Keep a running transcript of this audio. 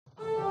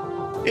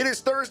It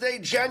is Thursday,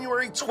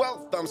 January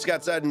 12th. I'm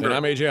Scott Seidenberg. And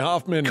I'm AJ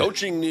Hoffman.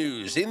 Coaching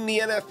news in the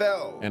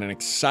NFL. And an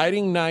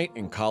exciting night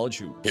in college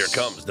hoops. Here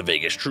comes the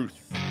Vegas truth.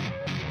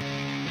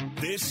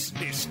 This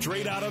is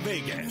Straight Out of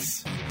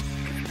Vegas.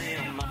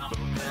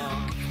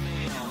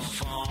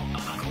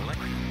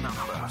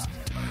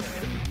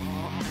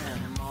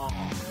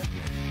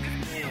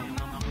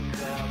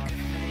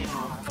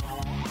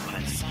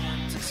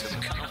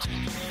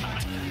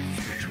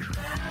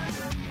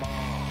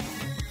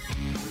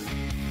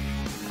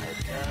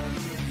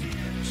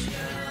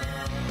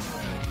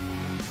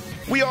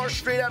 We are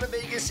Straight Out of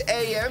Vegas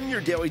AM,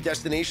 your daily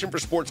destination for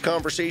sports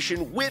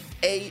conversation with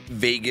a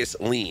Vegas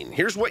lean.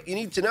 Here's what you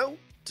need to know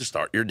to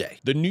start your day.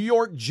 The New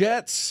York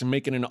Jets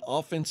making an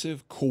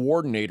offensive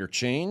coordinator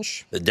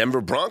change. The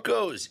Denver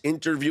Broncos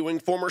interviewing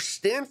former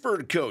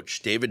Stanford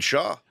coach David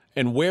Shaw.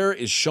 And where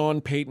is Sean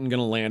Payton going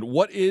to land?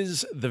 What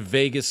is the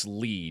Vegas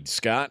lead,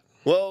 Scott?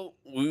 Well,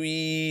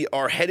 we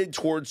are headed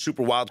towards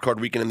Super Wildcard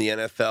Weekend in the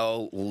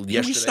NFL. Yesterday,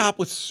 Can we stop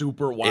with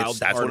Super Wildcard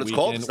That's what it's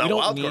called. It's not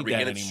Wildcard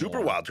Weekend. It's anymore. Super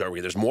Wildcard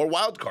Weekend. There's more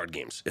Wildcard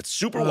games. It's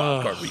Super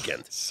Wildcard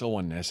Weekend. So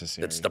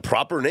unnecessary. It's the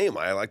proper name.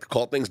 I like to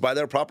call things by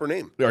their proper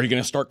name. Are you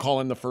going to start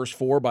calling the first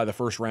four by the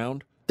first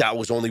round? That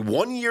was only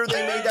 1 year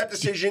they made that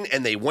decision,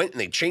 and they went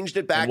and they changed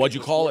it back. And what'd you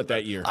call it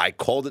that year? I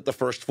called it the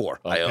first four.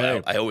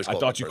 Okay. I always called I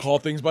thought it you the first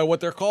called things by what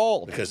they're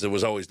called. because it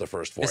was always the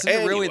first four. Isn't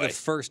it really Anyway, the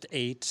first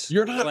eight?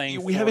 You're not.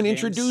 We haven't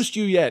introduced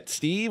you yet,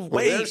 Steve.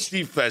 Well, there's Wait.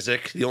 Steve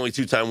Fezzik, the only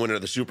two-time winner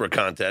of the Super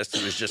Contest.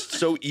 He was just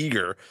so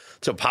eager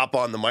to pop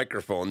on the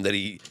microphone that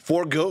he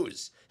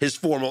forgoes his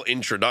formal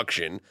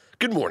introduction.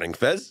 Good morning,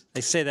 Fez.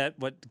 They say that,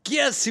 but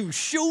guess who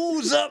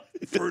shows up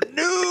for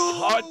no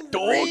Hot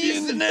dogging.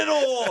 reason at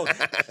all?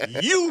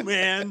 You,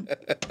 man.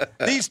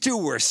 These two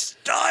were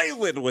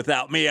styling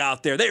without me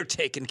out there. They're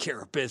taking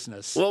care of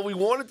business. Well, we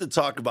wanted to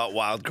talk about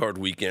Wild Card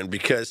Weekend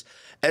because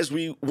as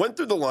we went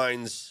through the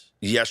lines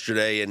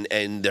yesterday,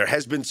 and there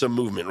has been some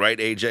movement, right,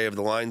 AJ, of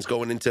the lines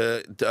going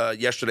into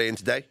yesterday and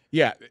today?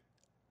 Yeah.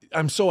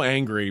 I'm so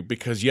angry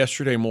because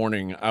yesterday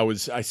morning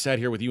I sat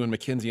here with you and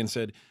Mackenzie and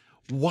said,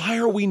 why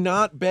are we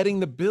not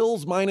betting the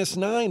Bills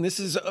 -9? This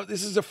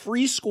is a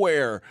free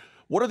square.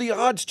 What are the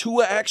odds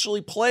Tua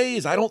actually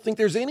plays? I don't think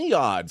there's any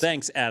odds.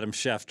 Thanks, Adam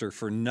Schefter,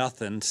 for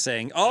nothing,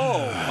 saying,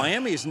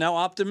 Miami is now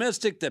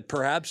optimistic that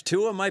perhaps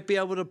Tua might be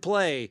able to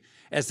play.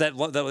 As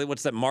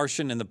what's that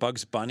Martian in the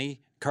Bugs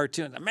Bunny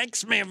cartoon? That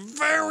makes me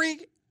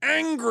very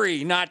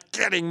angry not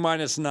getting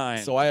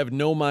 -9. So I have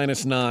no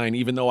 -9,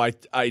 even though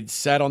I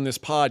sat on this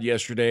pod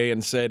yesterday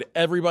and said,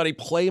 everybody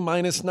play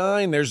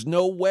 -9. There's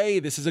no way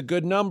this is a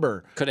good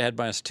number. Could have had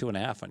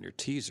 -2.5 on your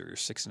teaser, your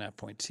 6.5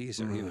 point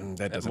teaser. Even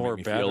That doesn't more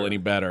make me feel any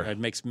better. It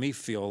makes me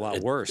feel a lot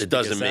worse. It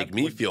doesn't because make that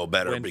me would feel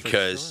better win for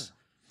because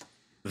sure.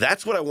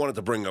 that's what I wanted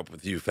to bring up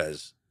with you,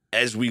 Fez.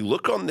 As we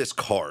look on this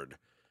card,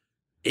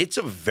 it's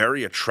a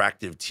very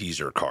attractive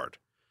teaser card.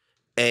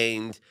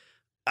 And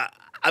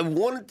I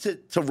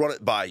wanted to run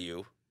it by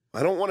you.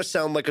 I don't want to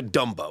sound like a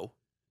Dumbo,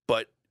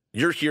 but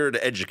you're here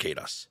to educate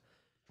us.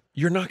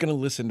 You're not going to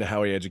listen to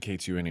how he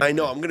educates you anyway. I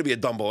know I'm going to be a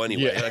Dumbo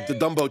anyway. Yeah. Like the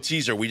Dumbo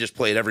teaser we just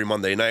played every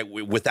Monday night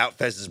without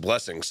Fez's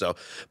blessing. So,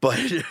 but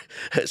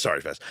sorry,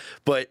 Fez.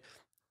 But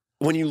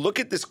when you look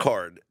at this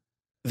card,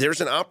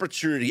 there's an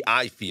opportunity,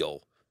 I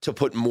feel, to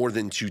put more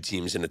than two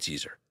teams in a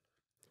teaser.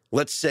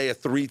 Let's say a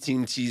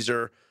 3-team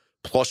teaser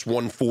plus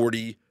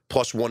 140,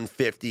 plus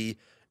 150.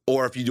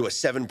 Or if you do a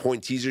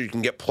 7-point teaser, you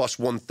can get plus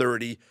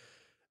 130.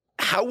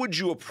 How would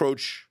you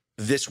approach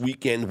this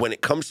weekend when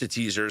it comes to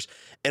teasers?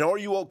 And are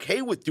you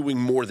okay with doing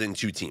more than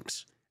two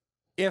teams?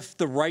 If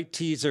the right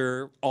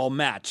teaser all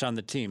match on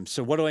the team.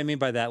 So what do I mean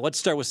by that? Let's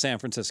start with San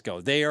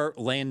Francisco. They are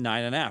laying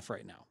 9.5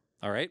 right now.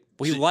 All right?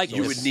 We like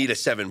You this. would need a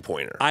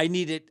 7-pointer. I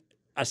needed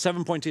a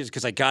 7-point teaser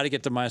because I got to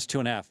get to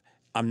 -2.5.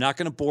 I'm not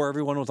going to bore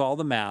everyone with all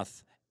the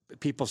math.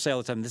 People say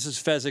all the time, this is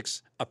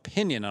Fezzik's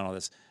opinion on all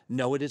this.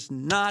 No, it is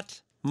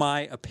not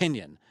my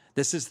opinion.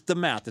 This is the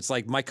math. It's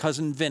like my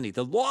cousin Vinny.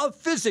 The law of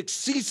physics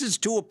ceases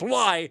to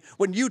apply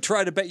when you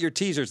try to bet your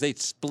teasers.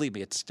 Believe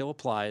me, it still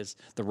applies.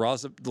 The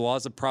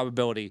laws of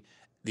probability.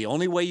 The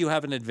only way you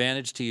have an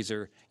advantage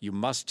teaser, you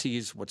must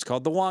tease what's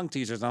called the Wong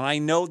teasers. And I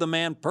know the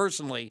man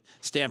personally,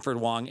 Stanford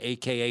Wong,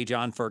 a.k.a.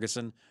 John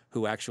Ferguson,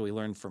 who actually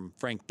learned from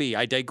Frank B.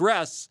 I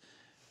digress.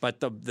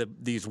 But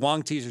these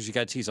Wong teasers, you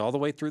got to tease all the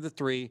way through the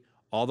 3,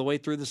 all the way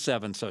through the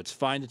 7. So it's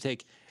fine to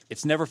take.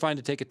 It's never fine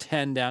to take a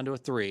 10 down to a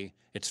 3.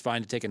 It's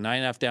fine to take a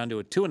 9.5 down to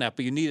a 2.5,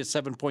 but you need a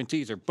 7-point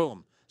teaser.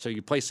 Boom. So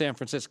you play San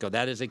Francisco.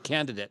 That is a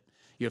candidate.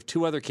 You have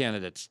 2 other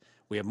candidates.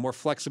 We have more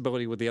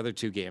flexibility with the other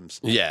 2 games.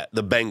 Yeah,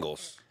 the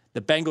Bengals. The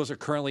Bengals are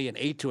currently an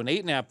 8 to an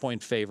 8.5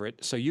 point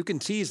favorite, so you can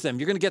tease them.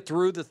 You're going to get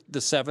through the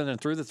 7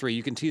 and through the 3.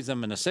 You can tease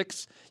them in a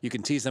 6. You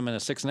can tease them in a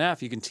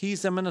 6.5. You can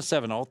tease them in a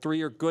 7. All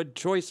 3 are good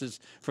choices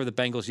for the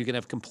Bengals. You can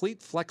have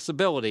complete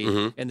flexibility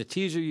in the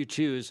teaser you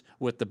choose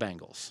with the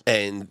Bengals.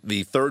 And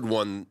the third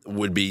one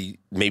would be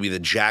maybe the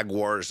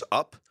Jaguars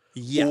up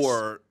Yes.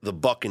 or the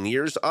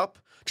Buccaneers up.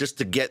 just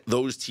to get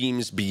those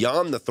teams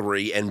beyond the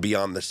 3 and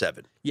beyond the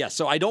 7. Yeah,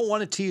 so I don't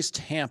want to tease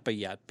Tampa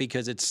yet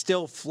because it's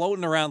still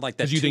floating around like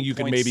that. 'Cause you think you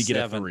could maybe get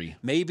a 2.7. 3.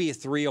 Maybe a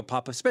 3 will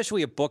pop up,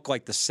 especially a book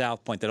like the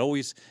South Point that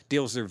always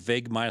deals their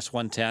VIG minus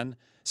 110.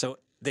 So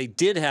they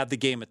did have the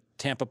game at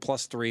Tampa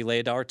plus 3,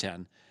 lay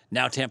 $1.10.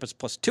 Now Tampa's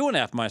plus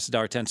 2.5 minus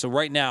 $1.10. So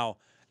right now,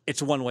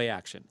 it's one-way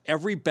action.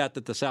 Every bet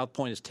that the South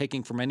Point is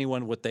taking from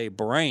anyone with a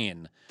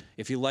brain,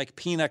 if you like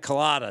pina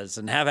coladas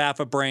and have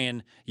half a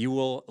brain, you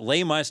will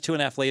lay minus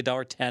 2.5, lay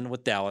 $1.10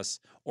 with Dallas,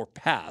 or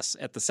pass.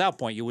 At the South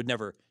Point, you would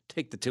never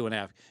take the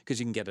 2.5 because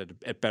you can get it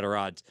at better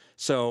odds.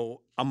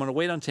 So I'm going to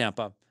wait on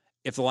Tampa.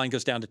 If the line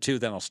goes down to 2,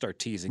 then I'll start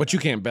teasing. But you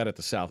can't bet at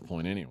the South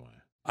Point anyway.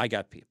 I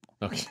got people.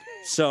 Okay.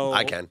 So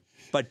I can.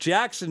 But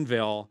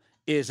Jacksonville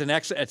is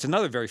it's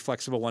another very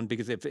flexible one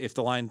because if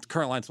the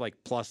current line's like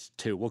plus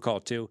 2, we'll call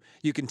it 2,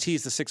 you can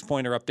tease the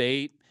 6-pointer up to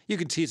 8. You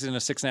can tease it in a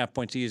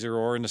 6.5-point teaser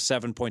or in a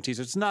 7-point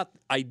teaser. It's not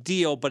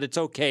ideal, but it's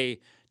okay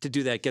to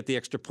do that, get the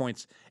extra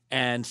points.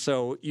 And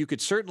so you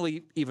could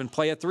certainly even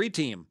play a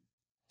 3-team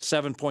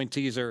 7-point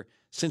teaser,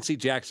 Cincy,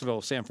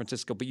 Jacksonville, San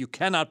Francisco, but you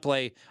cannot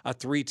play a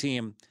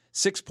 3-team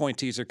 6-point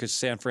teaser because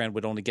San Fran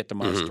would only get to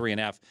minus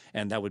 3.5,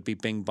 and that would be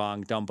Bing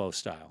Bong Dumbo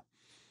style.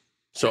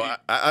 So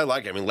I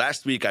like it. I mean,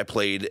 last week I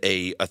played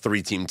a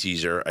 3-team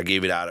teaser. I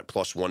gave it out at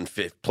plus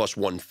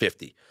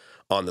 150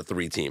 on the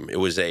 3-team. It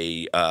was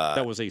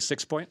that was a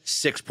 6-point?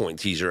 6-point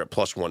teaser at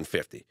plus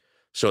 150.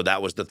 So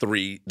that was the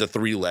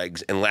three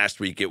legs. And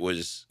last week it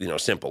was,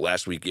 simple.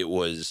 Last week it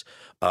was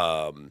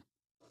the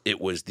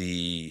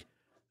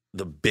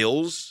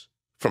Bills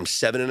from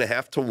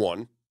 7.5 to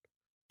 1.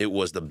 It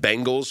was the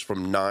Bengals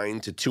from 9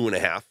 to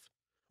 2.5.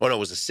 Oh no, it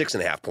was a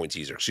 6.5-point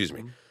teaser. Excuse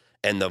me.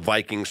 And the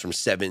Vikings from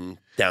 7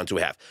 down to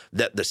a half.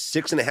 That the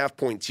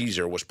 6.5-point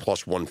teaser was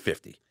plus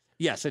 150.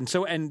 Yes, and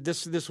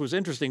this was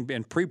interesting.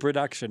 In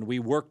pre-production, we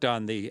worked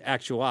on the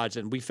actual odds,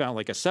 and we found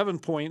like a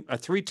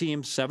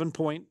 3-team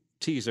 7-point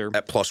teaser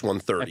At plus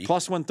 130. At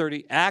plus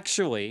 130.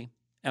 Actually,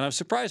 and I'm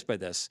surprised by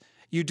this,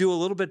 you do a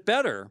little bit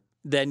better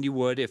than you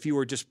would if you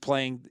were just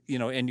playing,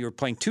 and you were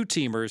playing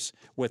 2-teamers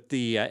with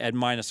the at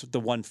minus the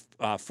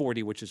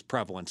 140, which is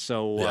prevalent.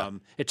 So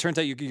it turns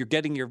out you're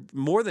getting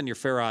more than your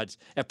fair odds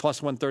at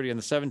plus 130 on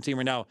the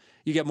 7-teamer. Now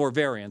you get more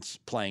variance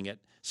playing it.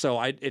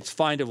 So it's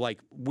fine to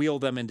wheel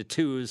them into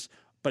 2s,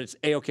 but it's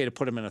A-okay to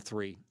put them in a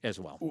 3 as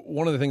well.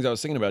 One of the things I was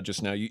thinking about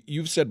just now,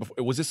 you've said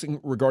before, was this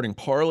regarding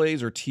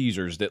parlays or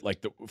teasers that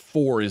the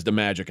 4 is the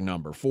magic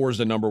number? 4 is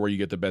the number where you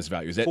get the best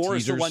value. Is that 4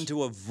 teasers? is the one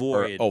to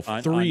avoid.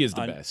 3 is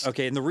the best.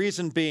 Okay, and the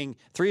reason being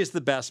 3 is the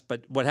best,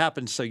 but what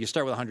happens, so you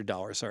start with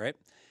 $100, all right?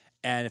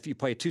 And if you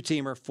play a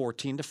 2-teamer,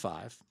 14 to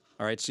 5,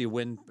 all right? So you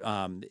win,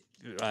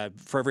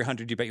 for every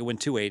 100 you bet, you win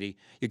 280.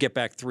 You get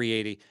back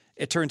 380.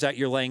 It turns out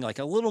you're laying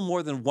a little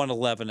more than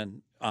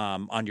 111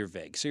 on your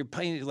VIG. So you're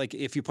playing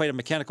if you played a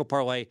mechanical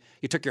parlay,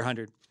 you took your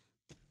 100,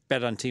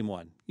 bet on team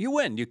 1, you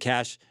win, you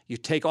cash, you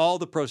take all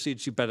the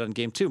proceeds you bet on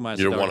game 2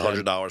 minus your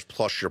 $100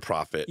 plus your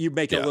profit. You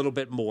make a little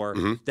bit more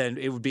than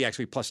it would be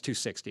actually plus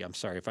 260. I'm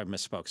sorry if I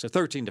misspoke. So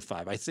 13 to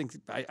 5. I think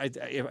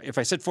if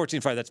I said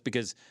 14 to 5, that's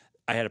because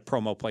I had a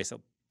promo place that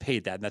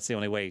paid that, and that's the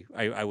only way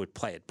I would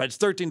play it. But it's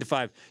 13 to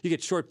 5. You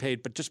get short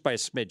paid, but just by a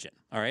smidgen.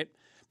 All right.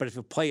 But if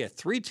you play a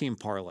 3-team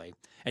parlay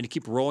and you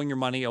keep rolling your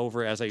money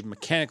over as I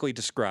mechanically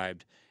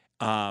described,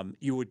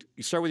 you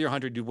start with your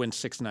 100, you win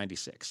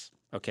 696.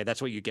 Okay,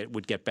 that's what you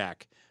would get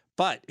back.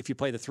 But if you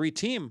play the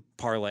 3-team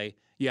parlay,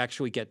 you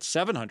actually get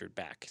 700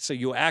 back. So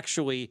you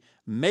actually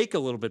make a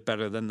little bit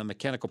better than the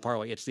mechanical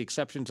parlay. It's the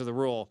exception to the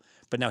rule.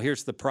 But now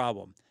here's the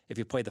problem. If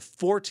you play the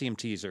 4-team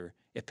teaser,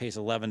 it pays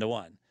 11 to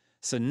 1.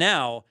 So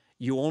now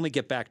you only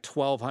get back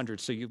 1,200.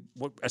 So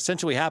what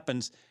essentially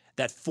happens,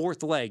 that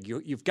 4th leg,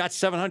 you've got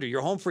 700.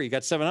 You're home free. You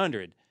got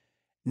 700.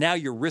 Now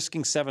you're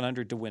risking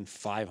 700 to win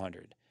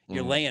 500.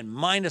 You're laying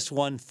minus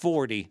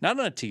 140, not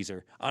on a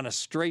teaser, on a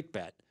straight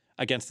bet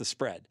against the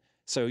spread.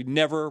 So you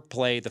never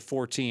play the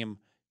 4-team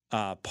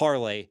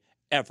parlay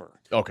ever.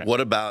 Okay.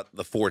 What about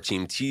the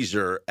 4-team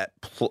teaser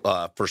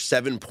for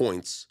 7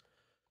 points?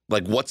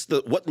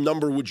 What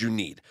number would you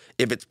need?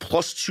 If it's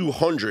plus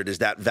 200, is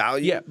that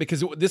value? Yeah,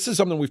 because this is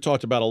something we've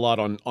talked about a lot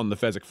on the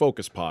Fezzik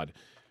Focus Pod.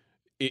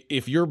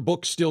 If your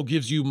book still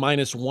gives you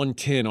minus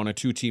 110 on a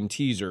 2-team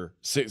teaser,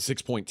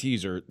 6-point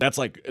teaser,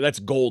 that's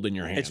gold in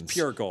your hands. It's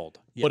pure gold.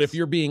 Yes. But if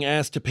you're being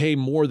asked to pay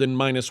more than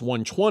minus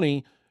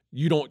 120,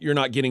 you're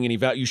not getting any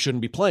value. You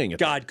shouldn't be playing it.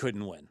 God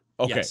couldn't win.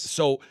 Okay, Yes.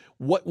 So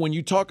when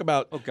you talk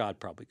about God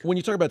probably could. when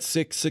you talk about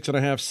 6,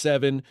 6.5,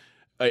 7,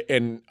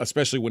 and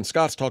especially when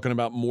Scott's talking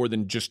about more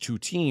than just 2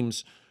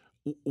 teams,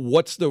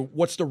 what's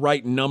the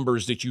right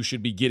numbers that you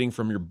should be getting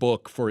from your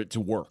book for it to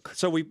work?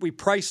 So we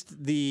priced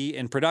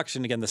in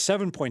production again the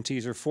 7-point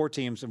teaser, 4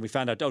 teams, and we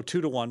found out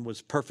 2 to 1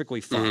 was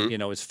perfectly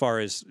fine. As far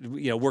as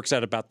works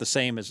out about the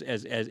same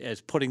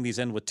as putting these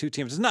in with 2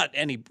 teams. It's not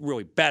any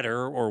really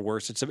better or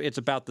worse. It's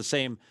about the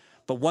same.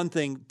 But one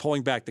thing,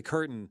 pulling back the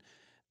curtain,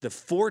 the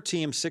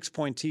 4-team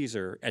 6-point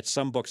teaser at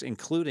some books,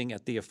 including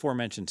at the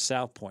aforementioned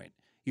South Point,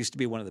 used to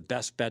be one of the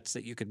best bets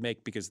that you could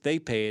make because they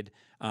paid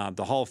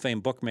the Hall of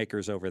Fame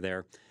bookmakers over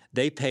there.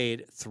 They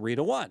paid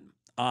 3-1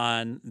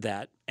 on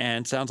that,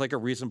 and sounds like a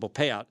reasonable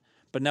payout.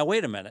 But now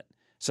wait a minute.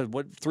 So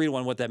what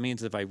 3-1? What that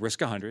means is if I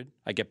risk 100,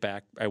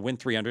 I win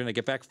 300, and I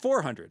get back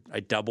 400. I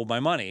double my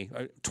money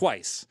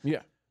twice.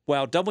 Yeah.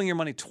 Well, doubling your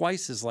money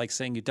twice is like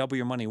saying you double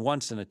your money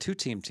once in a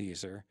 2-team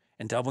teaser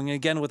and doubling it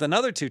again with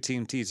another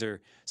 2-team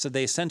teaser. So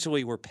they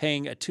essentially were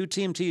paying a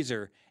 2-team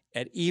teaser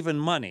at even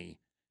money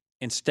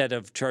instead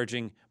of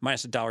charging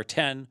minus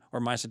 $1.10 or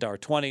minus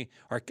 $1.20,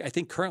 or I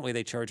think currently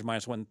they charge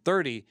minus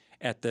 $1.30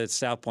 at the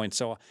South Point.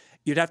 So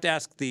you'd have to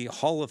ask the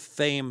Hall of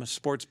Fame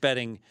sports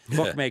betting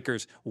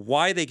bookmakers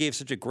why they gave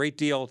such a great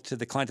deal to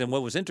the client. And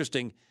what was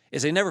interesting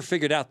is they never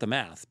figured out the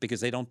math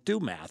because they don't do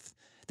math.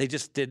 They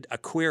just did a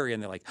query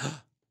and they're like,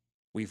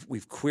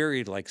 we've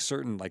queried like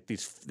certain like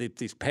these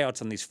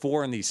payouts on these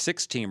 4 and these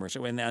 6 teamers,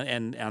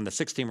 and on the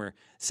 6 teamer,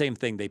 same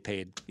thing. They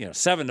paid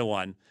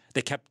 7-1.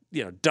 They kept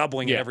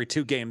doubling it every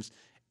 2 games,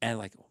 and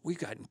like we've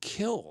gotten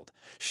killed.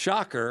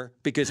 Shocker,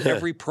 because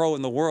every pro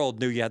in the world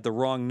knew you had the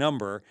wrong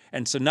number,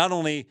 and so not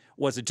only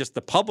was it just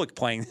the public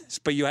playing this,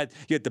 but you had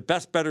the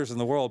best bettors in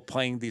the world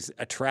playing these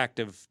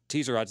attractive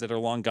teaser odds that are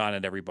long gone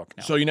at every book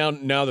now. So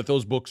now that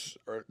those books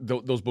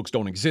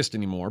don't exist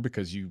anymore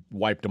because you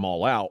wiped them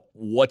all out,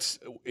 what's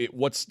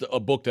a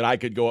book that I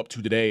could go up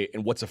to today,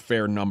 and what's a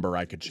fair number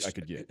I could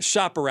get?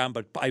 Shop around,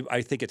 but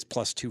I think it's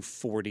plus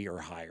 240 or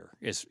higher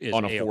is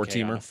on a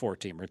A-okay 4-teamer. On a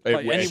 4-teamer,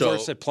 anywhere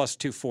at plus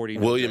 240.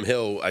 William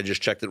Hill, I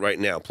just checked it right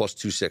now, plus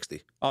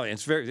 260 Oh,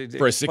 it's very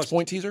for a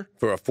 6-point teaser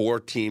for a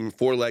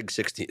 4-leg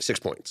 6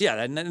 points.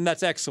 Yeah, and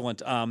that's excellent.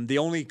 The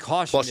only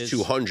caution Plus is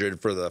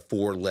 200 for the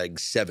 4-leg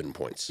 7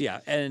 points. Yeah,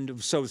 and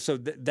so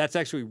that's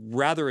actually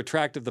rather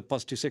attractive, the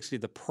plus 260.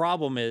 The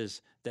problem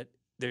is that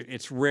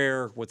it's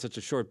rare with such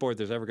a short board.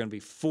 There's ever going to be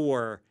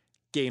 4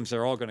 games that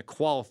are all going to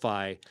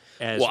qualify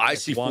as, I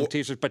as see long 4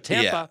 teasers. But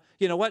Tampa,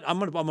 you know what? I'm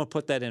gonna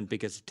put that in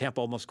because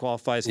Tampa almost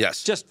qualifies.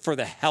 Yes. Just for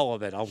the hell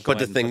of it. But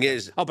the thing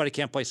is, but I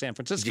can't play San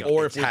Francisco.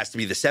 or it has to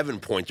be the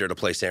 7-pointer to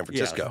play San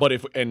Francisco.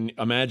 But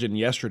imagine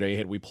yesterday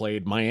had we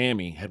played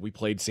Miami, had we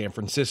played San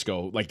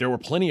Francisco, like there were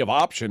plenty of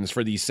options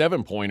for these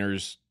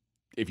 7-pointers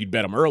if you'd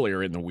bet them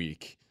earlier in the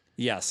week.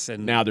 Yes,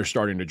 and now they're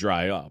starting to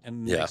dry up.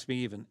 And makes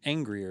me even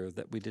angrier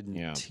that we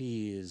didn't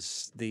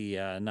tease the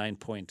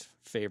 9-point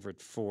favorite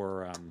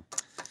for.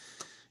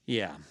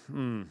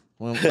 Well,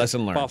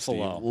 lesson learned.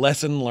 Buffalo. Steve.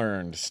 Lesson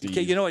learned, Steve.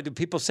 Okay, you know what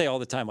people say all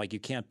the time, like you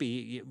can't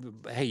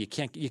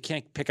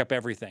pick up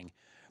everything.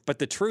 But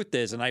the truth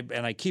is, and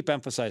I keep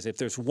emphasizing, if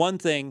there's one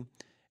thing,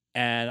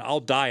 and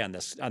I'll die on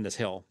this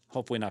hill,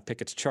 hopefully not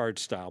Pickett's charge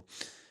style,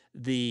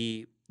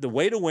 the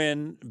way to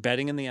win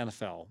betting in the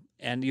NFL,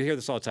 and you hear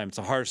this all the time, it's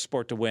the hardest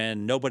sport to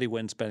win. Nobody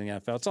wins betting in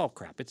the NFL. It's all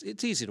crap.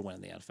 It's easy to win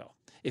in the NFL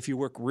if you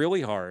work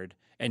really hard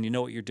and you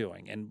know what you're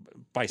doing. And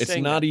it's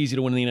not easy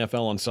to win in the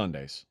NFL on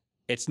Sundays.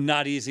 It's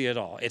not easy at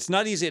all. It's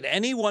not easy at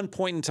any one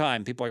point in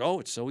time. People are like, oh,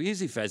 it's so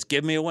easy, Fez.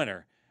 Give me a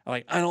winner. I'm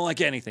like, I don't like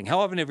anything.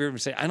 How often have you ever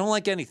say, I don't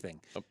like anything?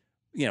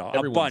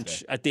 A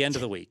bunch at the end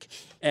of the week.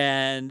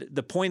 And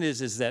the point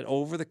is that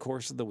over the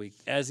course of the week,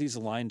 as these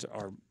lines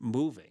are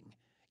moving,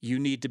 you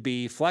need to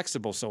be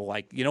flexible. So,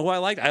 like, you know what I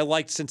liked? I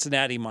liked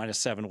Cincinnati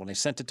 -7 when I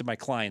sent it to my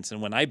clients.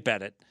 And when I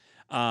bet it,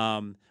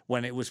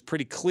 when it was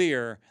pretty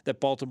clear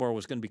that Baltimore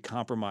was going to be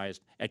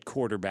compromised at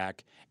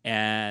quarterback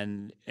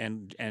and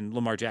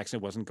Lamar Jackson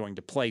wasn't going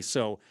to play.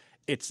 So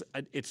it's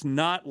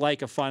not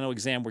like a final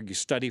exam where you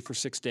study for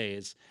 6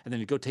 days and then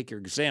you go take your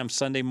exam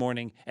Sunday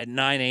morning at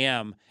 9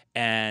 a.m.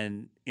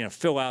 and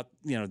fill out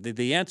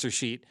the answer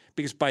sheet,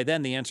 because by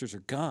then the answers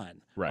are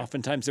gone. Right.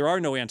 Oftentimes there are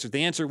no answers.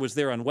 The answer was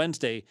there on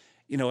Wednesday.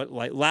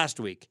 Like last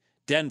week,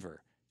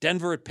 Denver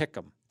at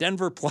Pick'em,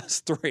 Denver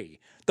 +3.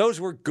 Those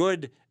were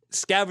good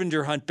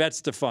scavenger hunt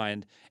bets to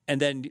find.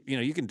 And then,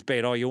 you can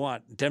debate all you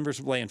want.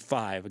 Denver's laying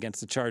 5 against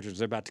the Chargers.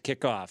 They're about to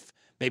kick off.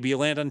 Maybe you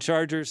land on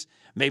Chargers.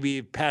 Maybe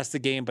you pass the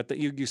game, but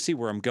you see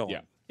where I'm going.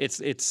 Yeah. It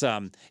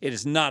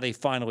is not a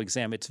final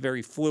exam. It's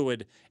very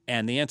fluid,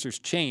 and the answers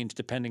change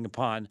depending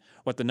upon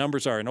what the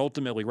numbers are. And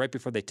ultimately, right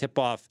before they tip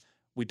off,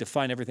 we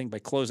define everything by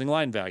closing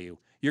line value.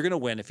 You're going to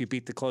win if you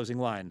beat the closing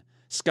line.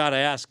 Scott, I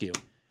ask you,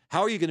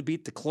 how are you going to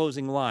beat the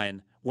closing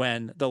line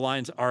when the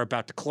lines are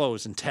about to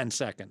close in 10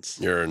 seconds?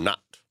 You're not.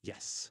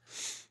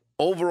 Yes.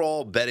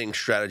 Overall betting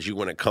strategy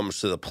when it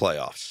comes to the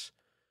playoffs.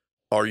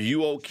 Are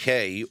you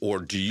okay, or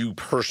do you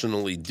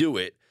personally do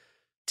it,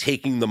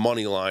 taking the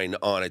money line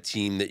on a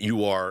team that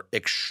you are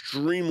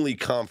extremely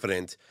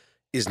confident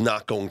is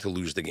not going to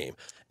lose the game?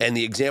 And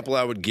the example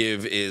I would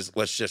give is,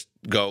 let's just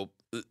go,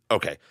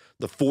 okay,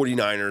 the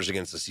 49ers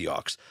against the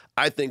Seahawks.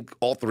 I think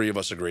all three of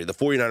us agree the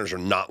 49ers are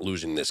not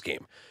losing this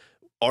game.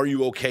 Are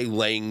you okay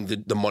laying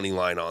the money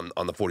line on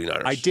the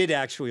 49ers? I did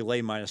actually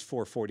lay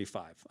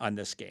 -445 on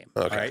this game.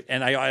 Okay. Right?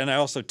 And I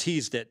also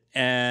teased it,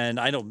 and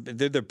I don't.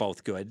 They're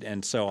both good,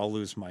 and so I'll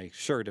lose my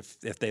shirt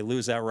if they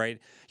lose outright.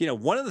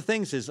 One of the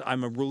things is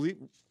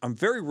I'm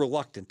very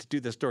reluctant to do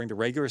this during the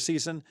regular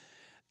season.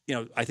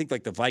 I think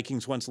like the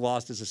Vikings once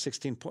lost as a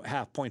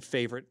 16.5-point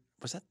favorite.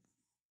 Was that?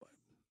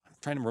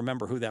 trying to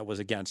remember who that was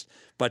against.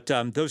 But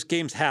those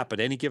games happen.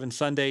 Any given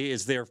Sunday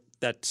is there.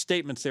 That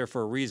statement's there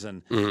for a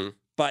reason. Mm-hmm.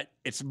 But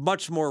it's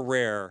much more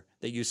rare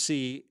that you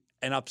see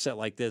an upset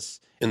like this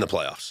in the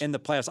playoffs. In the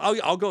playoffs,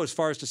 I'll go as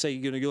far as to say,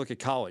 you look at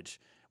college,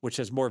 which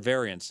has more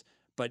variance.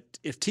 But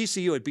if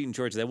TCU had beaten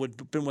Georgia, that would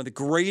have been one of the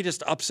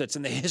greatest upsets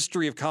in the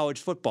history of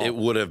college football. It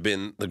would have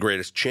been the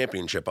greatest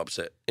championship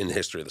upset in the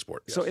history of the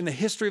sport. Yes. So in the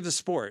history of the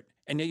sport,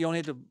 and yet you only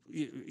had to,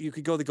 you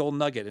could go the Golden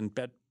Nugget and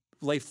bet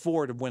lay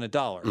 4 to win $1.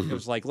 Mm-hmm. It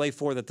was like lay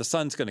 4 that the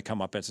sun's going to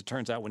come up, as it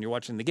turns out when you're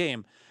watching the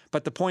game.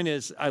 But the point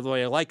is, what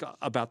I like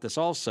about this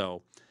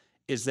also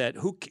is that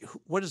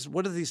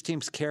what do these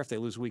teams care if they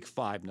lose week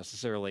 5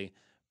 necessarily?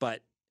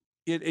 But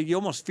you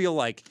almost feel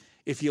like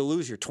if you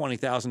lose your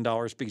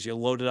 $20,000 because you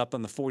loaded up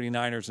on the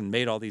 49ers and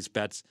made all these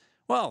bets,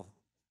 well,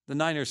 the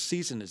Niners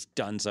season is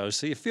donezo.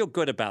 So you feel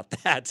good about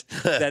that,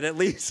 that at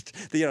least,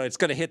 it's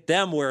going to hit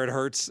them where it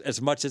hurts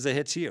as much as it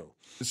hits you.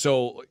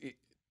 So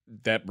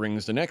that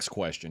brings the next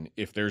question.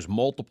 If there's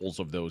multiples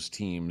of those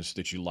teams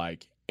that you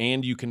like,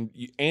 and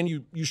you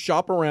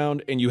shop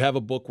around and you have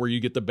a book where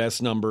you get the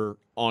best number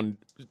on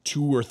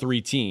 2 or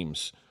 3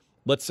 teams,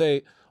 let's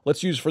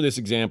use for this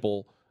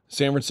example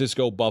San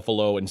Francisco,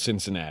 Buffalo, and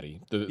Cincinnati,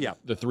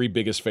 the 3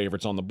 biggest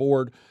favorites on the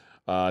board.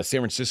 San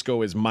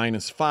Francisco is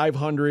minus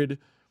 500.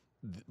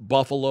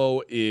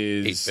 Buffalo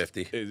is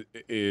 850.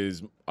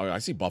 I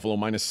see Buffalo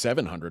minus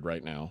 700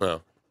 right now.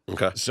 Oh,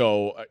 okay.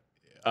 So,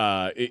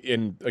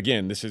 and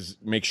again, this is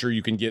make sure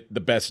you can get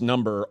the best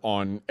number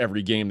on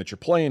every game that you're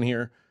playing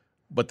here.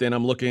 But then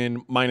I'm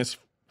looking minus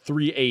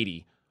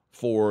 380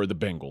 for the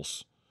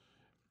Bengals.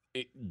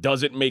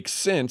 Does it make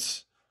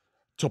sense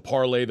to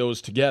parlay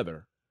those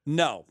together?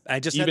 No,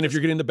 even if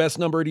you're getting the best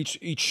number at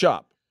each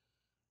shop.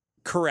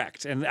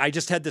 Correct. And I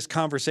just had this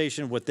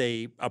conversation with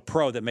a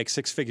pro that makes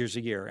 6 figures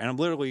a year. And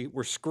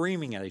we're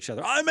screaming at each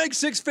other, I make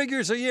 6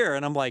 figures a year.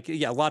 And I'm like,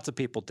 yeah, lots of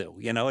people do.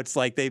 It's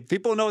like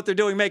people know what they're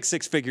doing, make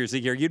 6 figures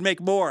a year. You'd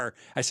make more.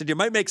 I said, you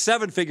might make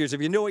 7 figures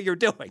if you knew what you're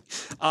doing.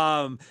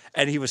 And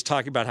he was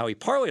talking about how he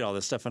parlayed all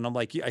this stuff. And I'm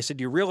like, I said,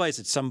 you realize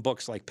that some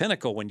books like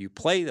Pinnacle, when you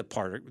play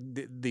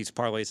these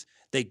parlays,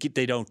 they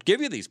don't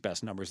give you these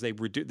best numbers. They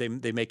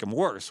make them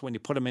worse when you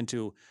put them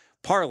into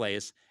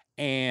parlays.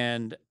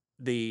 And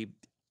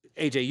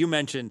AJ, you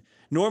mentioned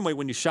normally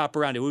when you shop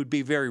around, it would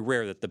be very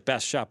rare that the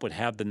best shop would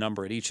have the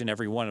number at each and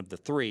every one of the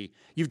 3.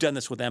 You've done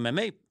this with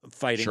MMA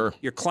fighting. Sure.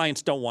 Your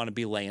clients don't want to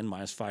be laying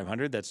minus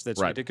 500. That's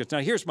right. ridiculous. Now,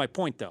 here's my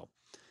point, though.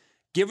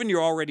 Given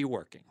you're already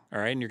working, all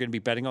right, and you're going to be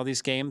betting all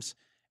these games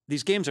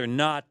are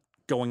not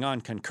going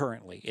on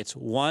concurrently. It's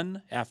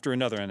one after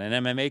another. On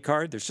an MMA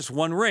card, there's just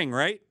one ring,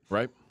 right?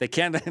 Right. They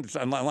can't,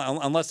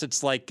 unless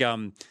it's like,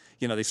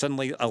 they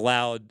suddenly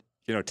allowed,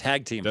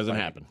 tag team. Doesn't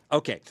fighting. happen.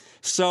 Okay.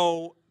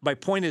 So my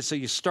point is, so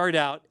you start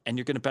out and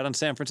you're going to bet on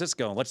San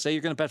Francisco. And let's say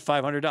you're going to bet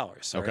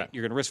 $500. Okay. Right?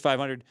 You're going to risk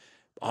 $500.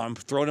 I'm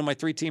throwing in my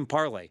 3-team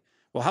parlay.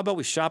 Well, how about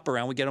we shop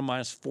around? We get them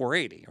minus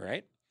 480,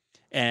 right?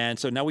 And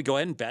so now we go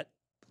ahead and bet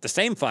the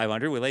same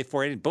 500. We lay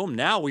 480. Boom.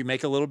 Now we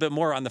make a little bit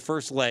more on the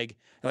first leg.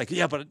 You're like,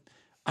 yeah, but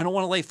I don't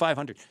want to lay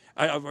 500.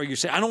 Or you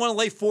say, I don't want to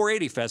lay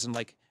 480, Fez. And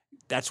like,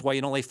 that's why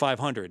you don't lay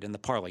 500 in the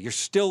parlay. You're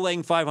still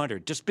laying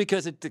 500. Just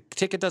because the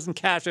ticket doesn't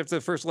cash after the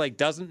first leg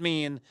doesn't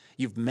mean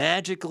you've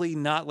magically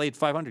not laid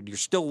 500. You're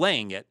still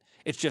laying it.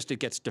 It's just it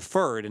gets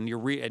deferred, and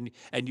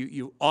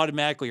you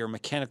automatically are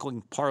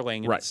mechanically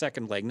parlaying in the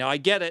second leg. Now I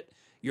get it.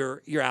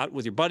 You're out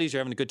with your buddies. You're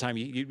having a good time.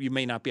 You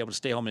may not be able to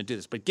stay home and do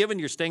this, but given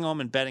you're staying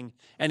home and betting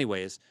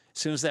anyways, as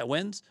soon as that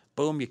wins,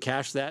 boom, you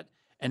cash that,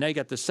 and now you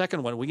got the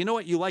second one. Well, you know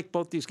what? You like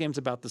both these games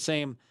about the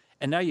same,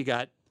 and now you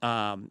got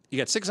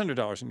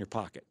 $600 in your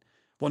pocket.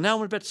 Well, now I'm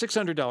going to bet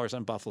 $600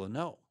 on Buffalo.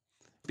 No,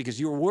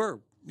 because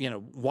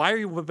why are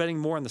you betting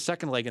more on the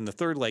second leg and the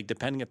third leg,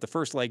 depending if the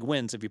first leg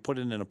wins, if you put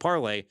it in a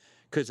parlay?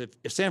 Because if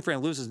San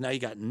Fran loses, now you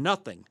got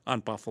nothing on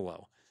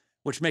Buffalo,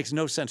 which makes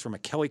no sense from a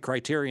Kelly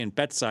criterion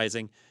bet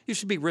sizing. You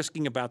should be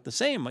risking about the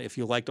same if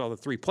you liked all the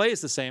 3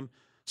 plays the same.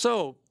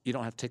 So you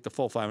don't have to take the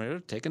full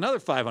 $500, take another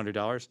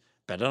 $500,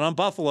 bet it on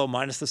Buffalo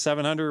minus the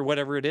 700 or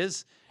whatever it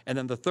is. And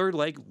then the third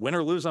leg, win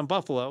or lose on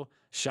Buffalo,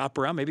 shop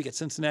around, maybe get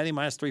Cincinnati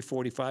minus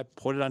 345,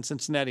 put it on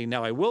Cincinnati.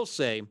 Now, I will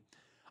say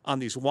on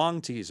these Wong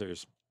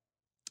teasers,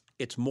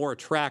 it's more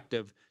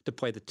attractive to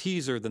play the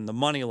teaser than the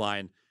money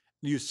line.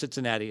 Use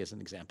Cincinnati as an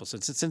example. So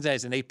Cincinnati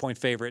is an 8-point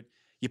favorite.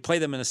 You play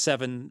them in a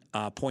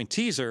 7-point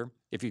teaser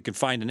if you can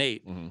find an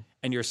 8,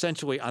 and you're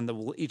essentially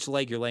on each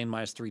leg you're laying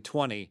minus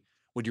 320.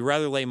 Would you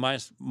rather lay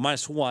minus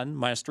 1,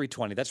 minus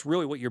 320? That's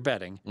really what you're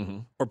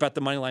betting, or bet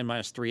the money line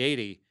minus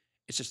 380.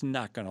 It's just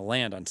not going to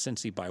land on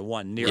Cincy by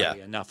 1 nearly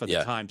enough of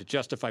the time to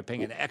justify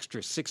paying an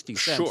extra 60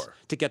 cents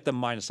to get them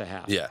minus a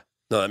half. Yeah.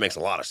 No, that makes a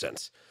lot of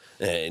sense.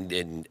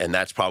 And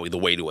that's probably the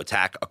way to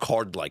attack a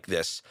card like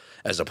this,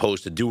 as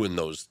opposed to doing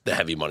the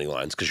heavy money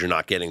lines, because you're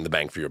not getting the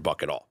bang for your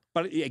buck at all.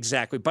 But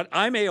exactly. But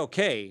I'm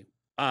A-okay. You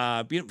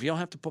don't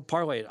have to put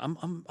parlay it.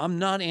 I'm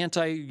not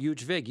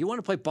anti-huge vig. You want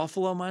to play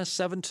Buffalo minus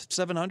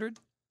 700?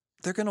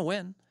 They're going to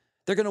win.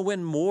 They're going to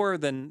win more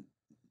than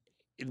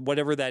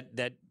whatever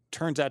that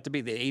turns out to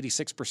be the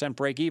 86%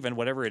 break even,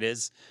 whatever it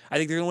is, I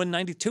think they're going to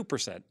win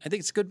 92%. I think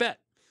it's a good bet.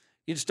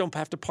 You just don't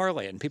have to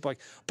parlay it. And people are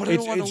like, but I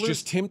don't want to lose. It's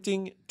just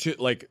tempting to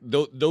like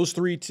those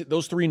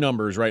three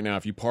numbers right now.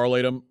 If you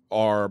parlay them,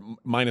 are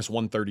minus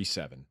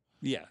 137.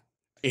 Yeah.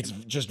 It's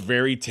just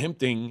very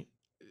tempting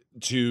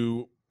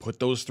to put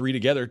those three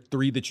together,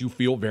 three that you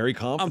feel very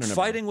confident I'm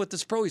fighting with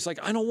this pro. He's like,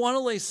 I don't want to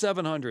lay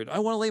 700. I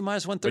want to lay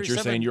minus 137. But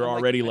you're saying you're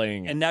already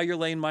laying it. And now you're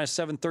laying minus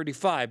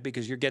 735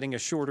 because you're getting a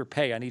shorter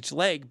pay on each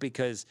leg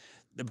because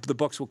the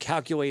books will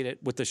calculate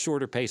it with the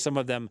shorter pay, some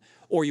of them,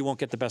 or you won't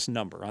get the best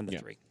number on the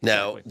three.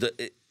 Now,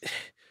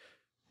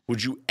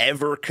 would you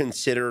ever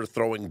consider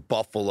throwing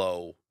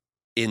Buffalo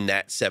in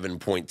that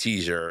 7-point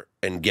teaser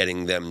and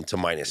getting them to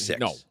minus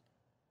 6?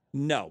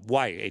 No.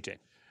 Why, AJ?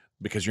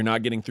 Because you're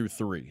not getting through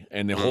three,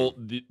 and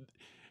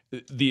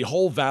the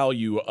whole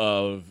value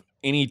of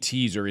any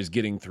teaser is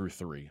getting through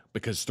three,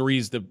 because three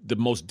is the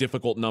most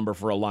difficult number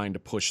for a line to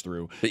push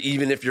through. But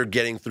even if you're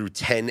getting through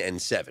 10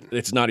 and 7.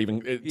 It's not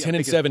even 10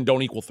 and 7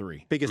 don't equal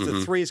three. Because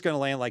the three is going to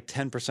land like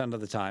 10% of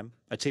the time.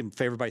 A team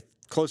favored by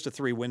close to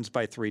 3 wins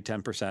by 3,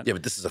 10%. Yeah,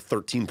 but this is a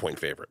 13-point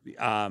favorite.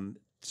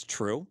 It's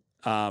true.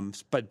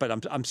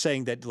 But I'm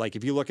saying that, like,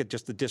 if you look at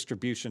just the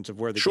distributions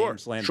of where the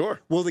games land,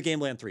 will the game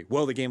land 3?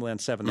 Will the game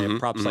land 7? They have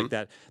props like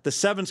that. The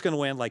 7's going to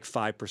land like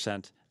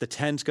 5%. The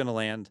 10's going to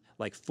land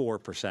like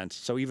 4%.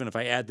 So even if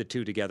I add the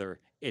two together,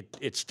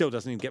 it still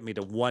doesn't even get me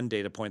to one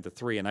data point, the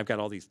 3. And I've got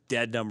all these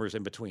dead numbers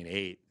in between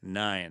 8,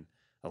 9,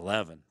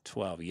 11,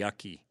 12.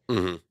 Yucky.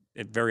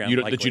 Very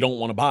unlikely. That you don't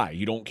want to buy.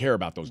 You don't care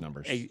about those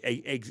numbers.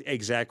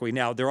 Exactly.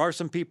 Now, there are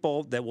some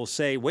people that will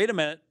say, wait a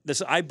minute,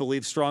 this I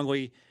believe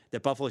strongly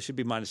that Buffalo should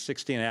be minus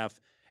 16.5,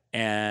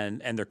 and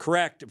they're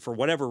correct for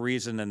whatever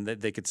reason, and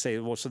they could say,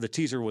 well, so the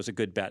teaser was a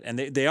good bet. And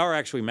they are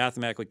actually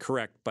mathematically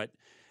correct, but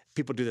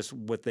people do this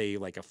with a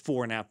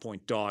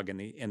 4.5-point dog in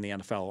the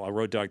NFL, a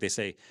road dog. They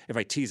say, if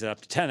I tease it up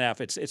to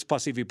 10.5, it's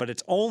plus EV, but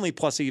it's only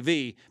plus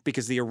EV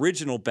because the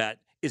original bet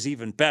is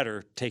even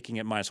better taking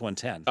it minus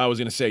 110. I was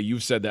going to say,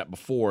 you've said that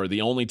before. The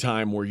only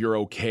time where you're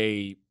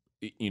okay,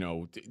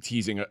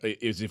 teasing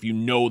is if you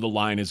know the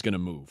line is going to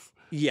move.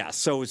 Yeah.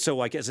 So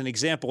like as an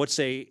example, let's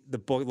say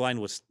the line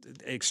was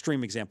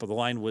extreme example. The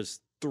line was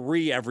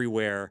 3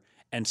 everywhere,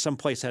 and some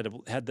place had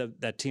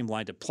that team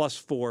lined at plus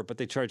 4, but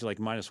they charged like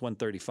minus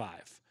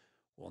 135.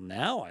 Well,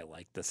 now I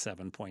like the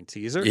 7-point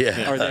teaser.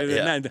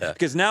 Yeah.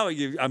 Because now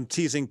I'm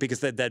teasing because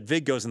that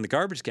VIG goes in the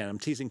garbage can. I'm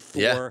teasing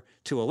 4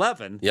 to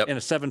 11 in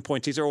a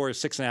 7-point teaser or a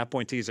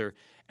 6.5-point teaser,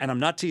 and I'm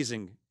not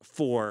teasing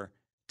 4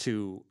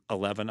 to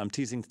 11. I'm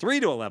teasing 3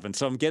 to 11.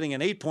 So I'm getting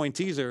an 8-point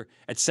teaser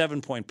at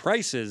 7-point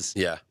prices.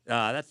 Yeah.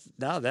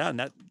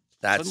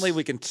 Suddenly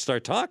we can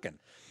start talking.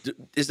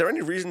 Is there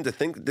any reason to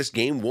think that this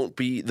game won't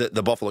be,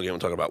 the Buffalo game I'm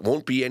talking about,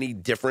 won't be any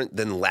different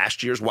than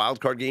last year's wild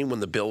card game when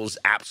the Bills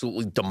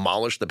absolutely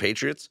demolished the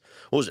Patriots?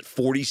 What was it,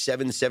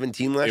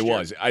 47-17 last year? It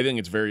was. I think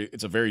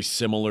it's a very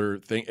similar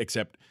thing,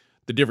 except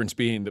the difference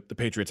being that the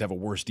Patriots have a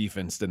worse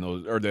defense than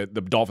those, or the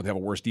Dolphins have a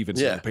worse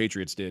defense than the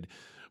Patriots did.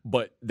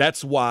 But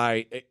that's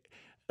why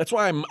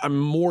I'm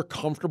more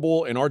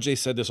comfortable, and RJ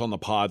said this on the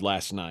pod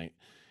last night.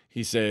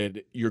 He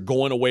said, you're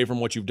going away from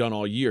what you've done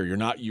all year. You're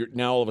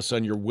now all of a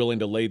sudden you're willing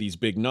to lay these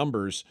big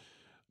numbers.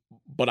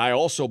 But I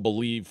also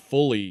believe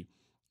fully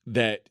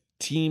that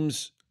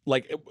teams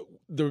like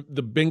the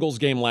Bengals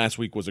game last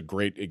week was a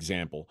great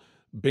example.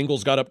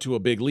 Bengals got up to a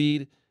big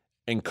lead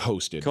and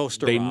coasted.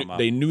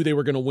 They knew they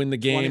were going to win the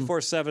game.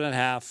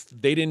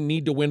 24-7.5. They didn't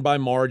need to win by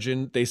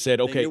margin. They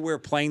said, okay, they knew we were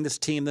playing this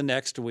team the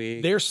next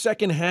week. Their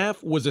second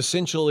half was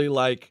essentially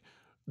like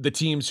the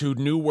teams who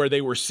knew where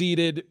they were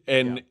seated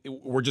and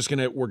we're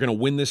gonna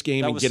win this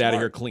game and get out of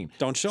here clean.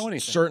 Don't show anything.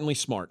 Certainly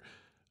smart.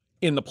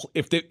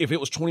 If it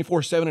was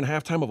 24-7 at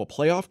halftime of a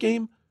playoff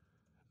game,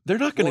 they're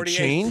not going to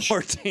change.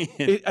 14.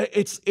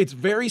 It's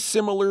very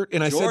similar.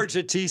 And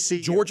Georgia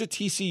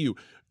TCU.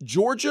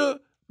 Georgia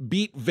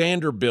beat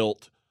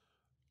Vanderbilt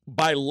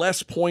by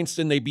less points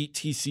than they beat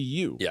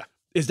TCU. Yeah.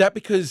 Is that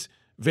because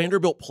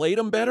Vanderbilt played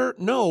them better?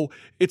 No,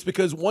 it's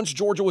because once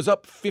Georgia was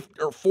up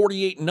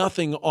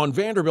 48-0 on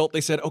Vanderbilt,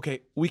 they said,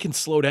 okay, we can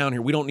slow down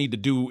here. We don't need to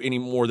do any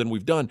more than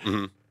we've done.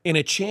 Mm-hmm. In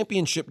a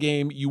championship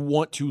game, you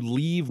want to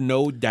leave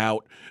no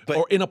doubt.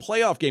 Or in a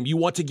playoff game, you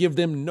want to give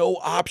them no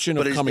option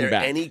of coming back. But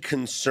is there any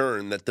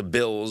concern that the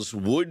Bills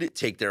would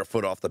take their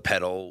foot off the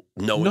pedal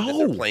knowing that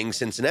they're playing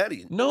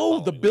Cincinnati?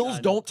 No, the Bills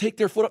don't take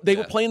their foot off. They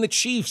were playing the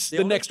Chiefs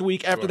the next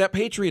week after that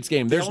Patriots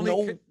game.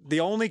 The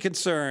only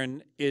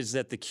concern is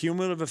that the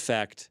cumulative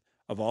effect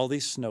of all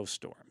these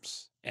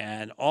snowstorms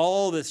and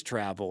all this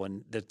travel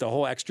and the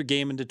whole extra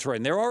game in Detroit,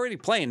 and they're already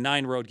playing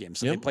 9 road games.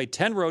 So they played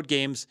 10 road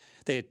games.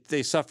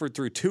 They suffered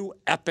through 2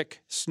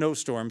 epic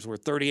snowstorms where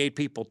 38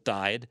 people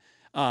died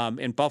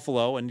in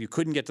Buffalo, and you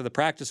couldn't get to the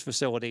practice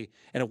facility.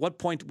 And at what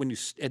point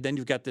and then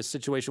you've got this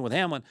situation with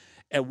Hamlin,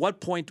 at what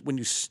point when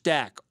you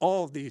stack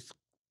all of these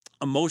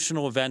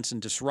emotional events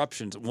and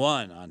disruptions,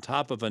 one on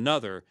top of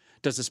another,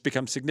 does this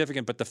become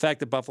significant? But the fact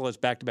that Buffalo has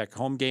back-to-back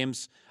home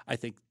games, I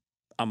think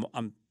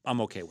I'm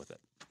okay with it.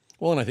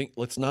 Well, and I think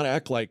let's not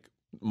act like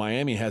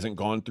Miami hasn't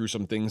gone through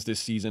some things this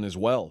season as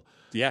well.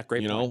 Yeah,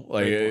 great. You point. know,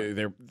 like Great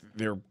point.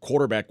 their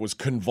quarterback was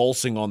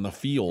convulsing on the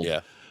field.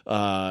 Yeah.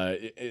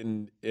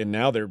 And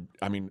now they're.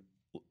 I mean,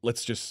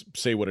 let's just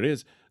say what it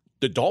is.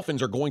 The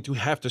Dolphins are going to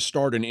have to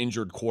start an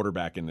injured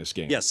quarterback in this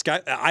game. Yes,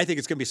 I think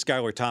it's going to be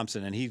Skylar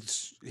Thompson, and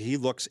he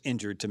looks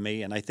injured to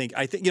me. And I think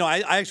I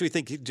actually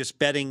think just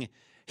betting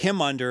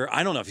him under.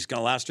 I don't know if he's going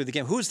to last through the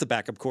game. Who's the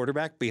backup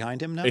quarterback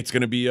behind him now? It's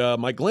going to be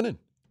Mike Glennon,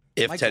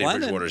 If Mike Teddy Glennon,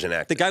 Bridgewater's the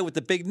inactive. guy with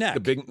the big neck, the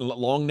big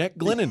long neck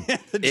Glennon.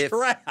 the If-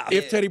 giraffe.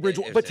 If Teddy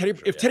Bridgewater,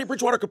 if Teddy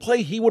Bridgewater could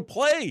play, he would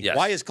play. Yes.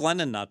 Why is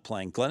Glennon not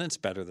playing? Glennon's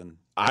better than.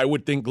 I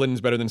would think Glennon's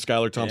better than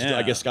Skylar Thompson. Yeah.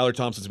 I guess Skylar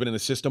Thompson's been in the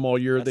system all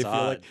year. They That's feel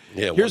odd. like.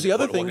 Yeah, Here's the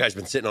other one thing. guy's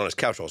been sitting on his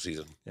couch all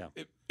season.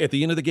 At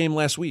the end of the game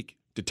last week,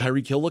 did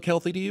Tyreek Hill look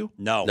healthy to you?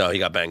 No, No, he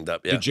got banged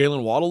up. Yeah. Did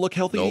Jalen Waddle look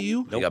healthy Nope. to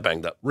you? He got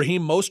banged up.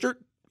 Raheem Mostert,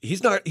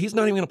 he's not even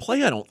going to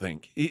play. I don't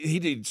think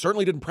he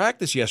certainly didn't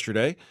practice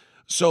yesterday.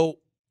 So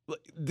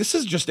this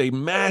is just a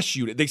mass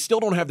unit. They still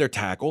don't have their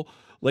tackle.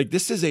 Like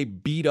this is a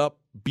beat up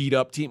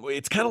team.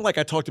 It's kind of like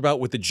I talked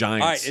about with the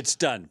Giants. All right, it's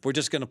done. We're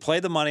just going to play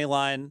the money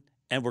line,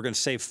 and we're going to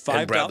save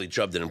And Bradley $5.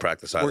 Chubb didn't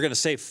practice We're either. going to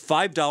save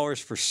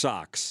 $5 for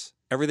socks.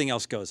 Everything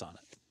else goes on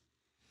it.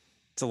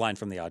 It's a line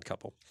from The Odd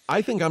Couple.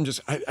 I think I'm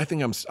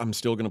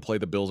still going to play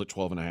the Bills at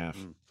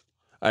 12.5.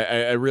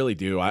 I really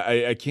do.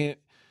 I can't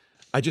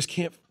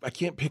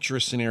picture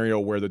a scenario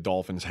where the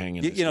Dolphins hang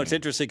in. You know, it's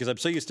interesting because I'm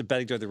so used to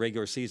betting during the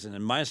regular season,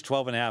 and minus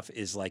 12.5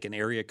 is like an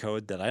area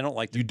code that I don't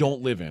like to. You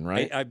don't live in,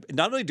 right? I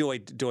not only do I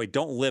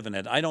don't live in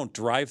it, I don't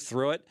drive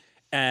through it,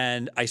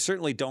 and I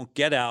certainly don't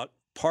get out,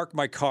 park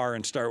my car,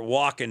 and start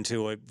walking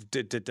to it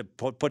to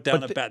put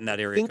down a bet in that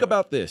area. Think code.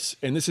 about this,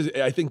 and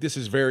I think this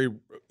is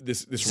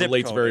this Zip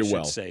relates code, very I should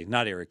well. say,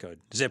 not area code,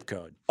 zip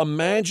code.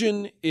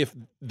 Imagine if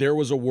there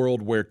was a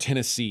world where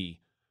Tennessee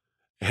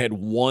had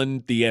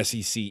won the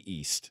SEC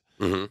East.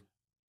 Mm-hmm.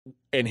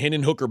 And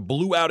Hendon Hooker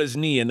blew out his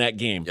knee in that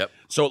game. Yep.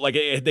 So, like,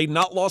 had they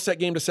not lost that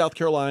game to South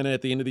Carolina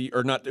at the end of the year,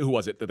 or not, who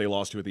was it that they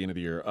lost to at the end of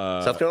the year?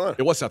 South Carolina.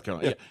 It was South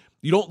Carolina. Yeah.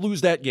 You don't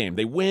lose that game.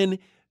 They win.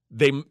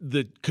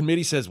 The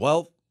committee says,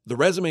 well, the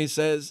resume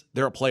says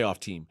they're a playoff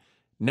team.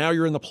 Now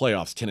you're in the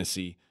playoffs,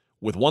 Tennessee,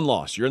 with one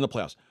loss. You're in the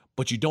playoffs,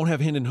 but you don't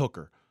have Hendon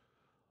Hooker.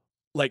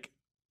 Like,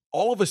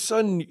 all of a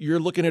sudden, you're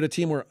looking at a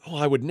team where,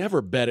 I would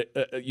never bet it,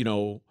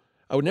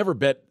 I would never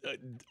bet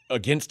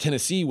against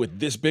Tennessee with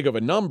this big of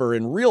a number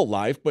in real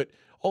life, but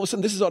all of a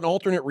sudden this is an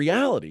alternate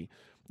reality.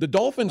 The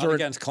Dolphins Not are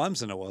against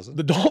Clemson, it wasn't.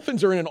 the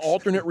Dolphins are in an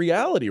alternate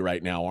reality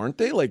right now, aren't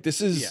they? Like this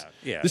is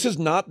this is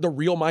not the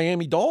real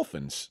Miami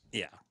Dolphins.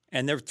 Yeah.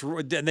 And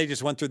they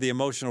just went through the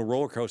emotional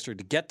roller coaster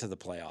to get to the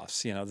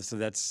playoffs. You know, so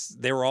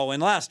they were all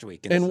in last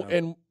week.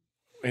 And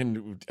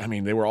I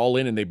mean they were all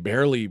in and they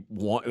barely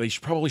won. They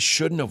probably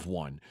shouldn't have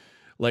won.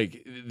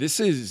 Like this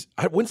is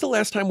when's the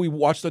last time we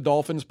watched the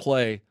Dolphins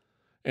play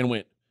and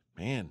went,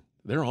 man,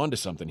 they're onto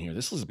something here.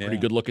 This is a pretty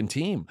good looking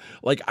team.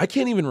 Like I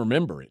can't even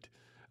remember it.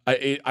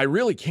 I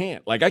really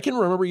can't. Like I can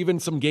remember even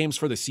some games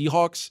for the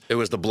Seahawks. It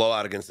was the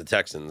blowout against the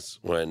Texans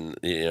when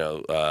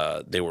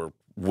they were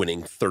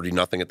winning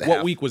 30-0 at the half.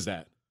 What week was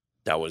that?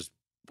 That was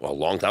a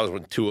long time. That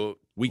was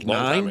Week long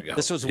time 9? ago.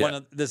 this was one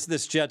of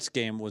this Jets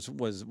game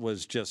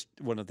was just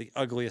one of the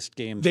ugliest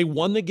games They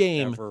won the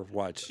game. ever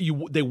watched.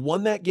 They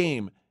won that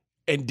game.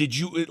 And did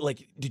you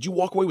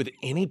walk away with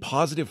any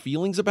positive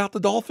feelings about the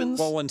Dolphins?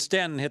 Well, when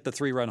Stanton hit the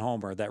 3-run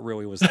homer, that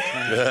really was the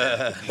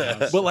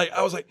turning. But like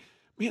I was like,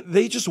 man,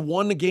 they just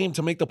won the game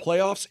to make the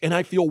playoffs, and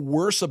I feel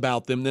worse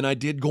about them than I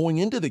did going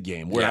into the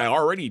game, where I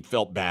already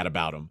felt bad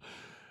about them.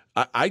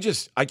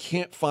 I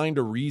can't find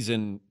a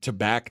reason to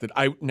back that.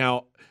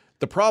 Now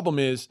the problem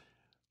is,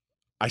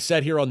 I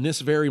sat here on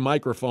this very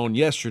microphone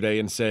yesterday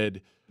and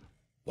said,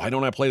 why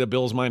don't I play the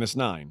Bills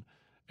 -9?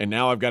 And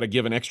now I've got to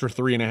give an extra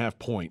 3.5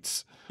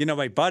 points. You know,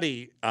 my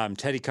buddy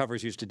Teddy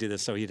Covers used to do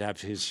this, so he'd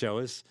have his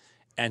shows,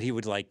 and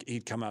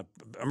he'd come out,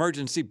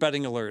 emergency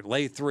betting alert,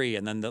 lay 3,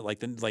 and then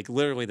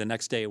literally the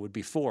next day it would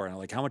be 4, and I'm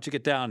like, how much you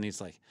get down? And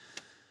he's like,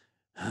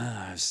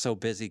 I was so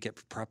busy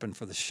prepping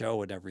for the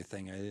show and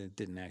everything, I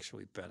didn't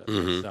actually bet it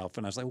myself.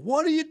 And I was like,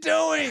 what are you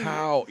doing?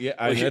 How? Yeah,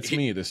 that's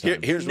me this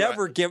time. Here's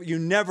You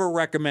never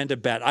recommend a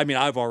bet. I mean,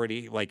 I've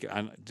already like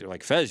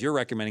Fez, you're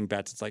recommending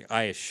bets. It's like,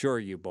 I assure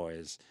you,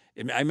 boys,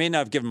 I may not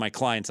have given my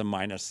clients a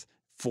minus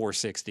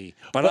 460,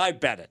 but I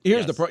bet it.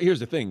 Here's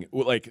the thing.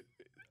 Like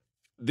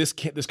this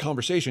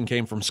conversation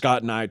came from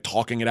Scott and I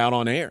talking it out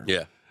on air.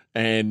 Yeah.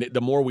 And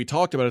the more we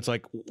talked about it, it's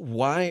like,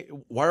 why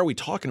are we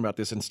talking about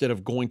this instead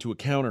of going to a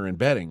counter and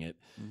betting it?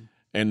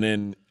 And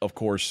then, of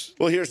course,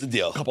 Well, here's the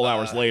deal. a couple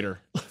hours later,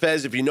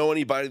 Fez, if you know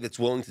anybody that's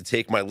willing to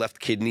take my left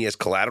kidney as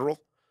collateral,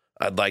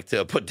 I'd like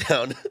to put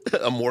down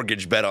a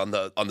mortgage bet on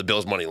the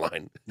Bills money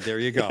line. There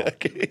you go.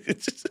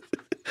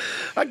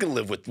 I can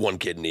live with one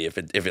kidney if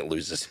it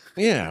loses.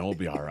 Yeah, we'll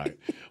be all right.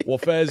 Well,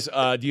 Fez,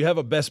 do you have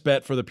a best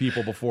bet for the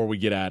people before we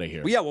get out of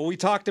here? Well, we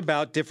talked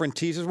about different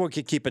teasers. We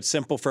could keep it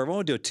simple for everyone.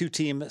 We'll do a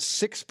 2-team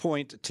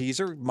 6-point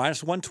teaser,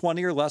 minus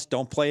 120 or less.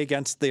 Don't play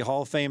against the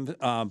Hall of Fame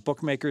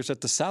bookmakers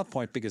at the South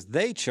Point because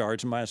they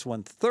charge minus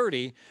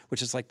 130,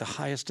 which is like the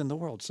highest in the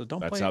world. So don't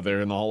play. That's how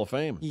they're in the Hall of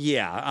Fame.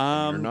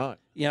 Yeah. You're not.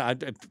 Yeah.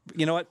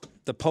 You know what?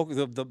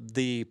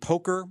 The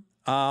poker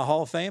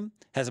Hall of Fame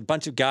has a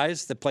bunch of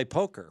guys that play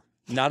poker.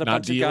 Not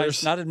bunch dealers. of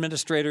guys, not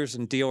administrators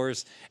and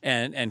dealers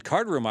and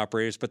card room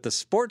operators, but the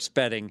sports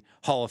betting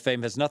Hall of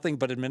Fame has nothing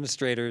but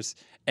administrators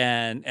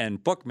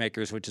and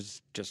bookmakers, which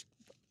is just,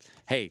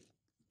 hey,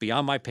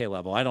 beyond my pay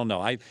level. I don't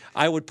know.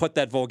 I would put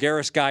that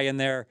Vulgaris guy in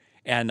there,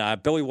 and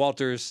Billy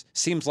Walters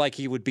seems like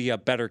he would be a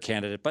better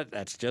candidate, but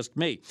that's just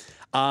me.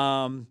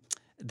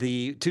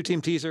 The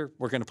 2-team teaser,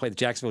 we're going to play the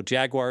Jacksonville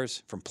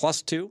Jaguars from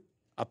 +2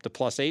 up to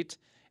 +8,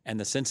 and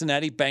the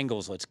Cincinnati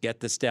Bengals. Let's get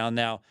this down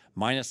now.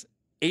 Minus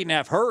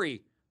 8.5.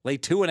 Hurry. Lay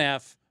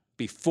 2.5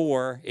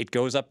 before it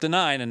goes up to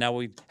 9. And now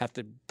we have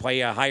to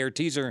play a higher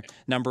teaser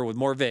number with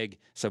more vig.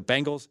 So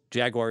Bengals,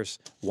 Jaguars,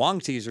 Wong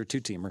teaser,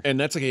 2-teamer. And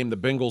that's a game, the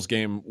Bengals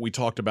game we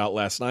talked about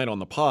last night on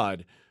the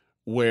pod,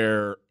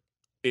 where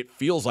it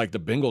feels like the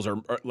Bengals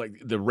are like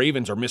the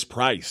Ravens are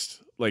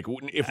mispriced. Like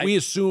if we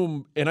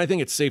assume, and I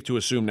think it's safe to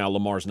assume now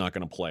Lamar's not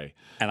going to play.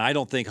 And I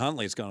don't think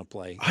Huntley's going to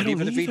play. I don't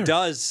even if he either.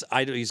 does,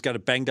 he's got a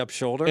banged up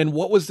shoulder. And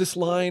what was this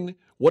line?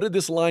 What did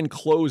this line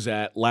close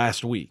at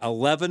last week?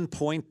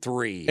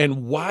 11.3.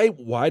 And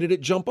why did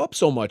it jump up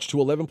so much to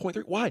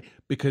 11.3? Why?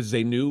 Because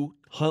they knew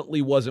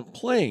Huntley wasn't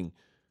playing.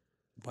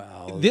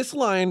 Well, This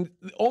line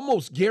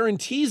almost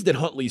guarantees that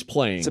Huntley's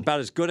playing. it's about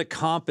as good a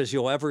comp as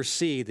you'll ever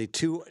see. The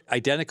two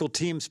identical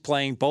teams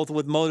playing, both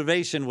with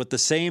motivation, with the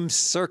same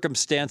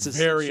circumstances.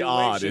 Very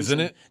odd, situations, isn't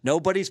and it?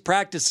 Nobody's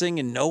practicing,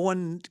 and no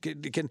one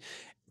can.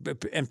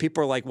 And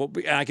people are like, well,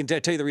 and I can tell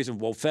you the reason.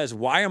 Well, Fez,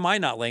 why am I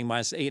not laying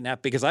minus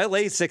 8.5? Because I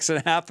laid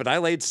 6.5 and I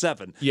laid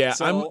 7. Yeah,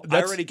 so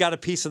I already got a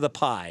piece of the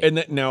pie.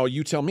 And now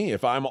you tell me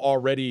if I'm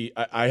already,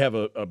 I have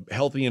a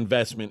healthy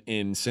investment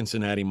in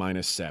Cincinnati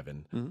minus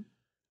 7. Mm-hmm.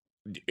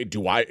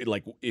 Do I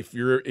like if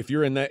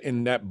you're in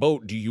that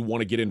boat? Do you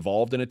want to get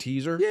involved in a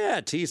teaser? Yeah,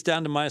 tease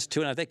down to -2,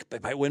 and I think they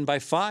might win by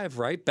 5.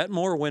 Right? Bet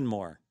more, win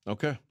more.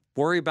 Okay.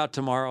 Worry about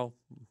tomorrow.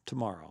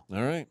 Tomorrow.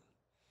 All right.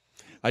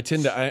 I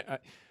tend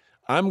to.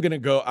 I'm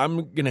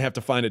gonna have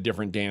to find a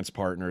different dance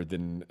partner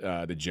than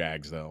the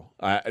Jags though.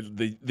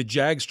 The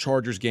Jags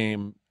Chargers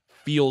game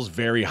feels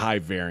very high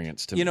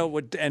variance to me. You know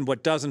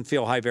what doesn't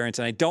feel high variance,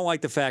 and I don't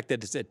like the fact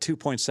that it's at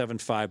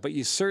 2.75. But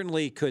you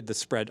certainly could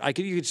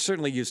you could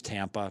certainly use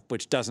Tampa,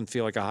 which doesn't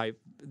feel like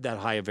that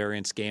high a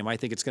variance game. I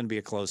think it's going to be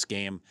a close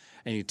game,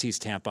 and you tease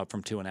Tampa up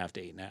from 2.5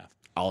 to 8.5.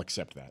 I'll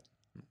accept that.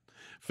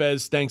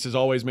 Fez, thanks as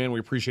always, man. We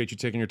appreciate you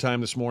taking your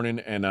time this morning,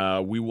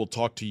 and we will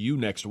talk to you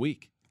next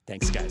week.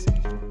 Thanks, guys.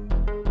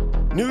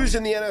 News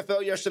in the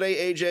NFL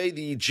yesterday, AJ,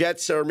 the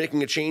Jets are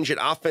making a change at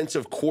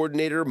offensive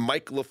coordinator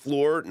Mike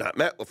LaFleur, not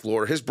Matt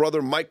LaFleur. His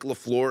brother Mike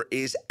LaFleur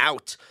is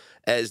out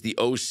as the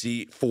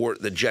OC for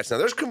the Jets. Now,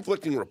 there's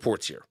conflicting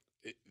reports here.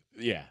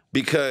 Yeah.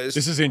 Because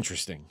this is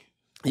interesting.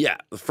 Yeah,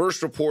 the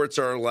first reports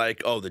are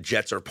like, oh, the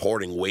Jets are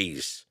parting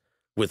ways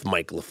with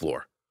Mike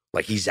LaFleur.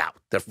 Like, he's out.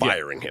 They're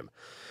firing him.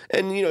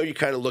 And, you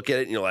kind of look at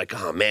it and you're like,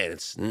 oh, man,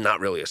 it's not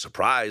really a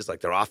surprise.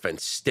 Like, their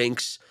offense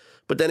stinks.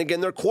 But then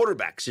again, their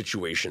quarterback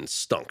situation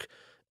stunk.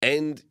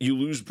 And you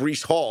lose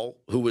Breece Hall,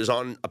 who was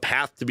on a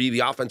path to be the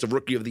offensive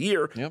rookie of the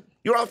year. Yep.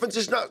 Your offense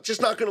is not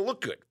going to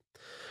look good.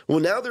 Well,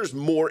 now there's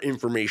more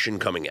information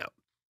coming out.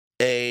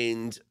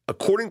 And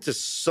according to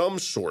some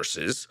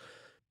sources,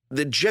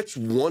 the Jets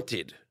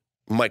wanted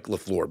Mike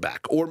LaFleur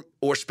back, or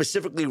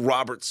specifically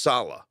Robert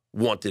Saleh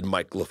wanted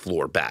Mike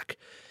LaFleur back.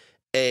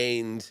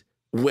 And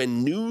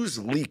when news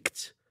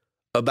leaked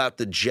about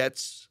the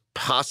Jets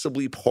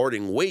possibly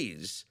parting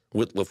ways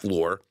with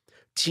LaFleur,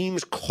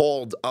 teams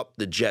called up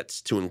the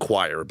Jets to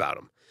inquire about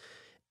him.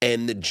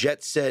 And the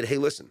Jets said, hey,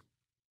 listen,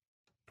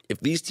 if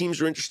these teams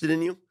are interested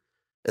in you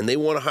and they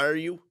want to hire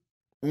you,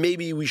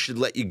 maybe we should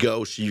let you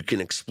go so you can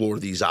explore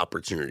these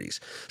opportunities.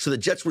 So the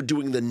Jets were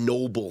doing the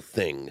noble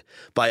thing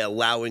by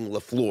allowing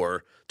LaFleur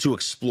to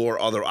explore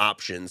other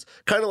options,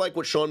 kind of like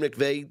what Sean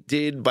McVay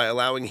did by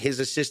allowing his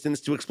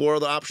assistants to explore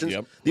other options.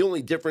 Yep. The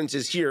only difference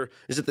is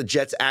that the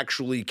Jets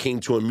actually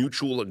came to a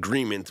mutual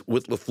agreement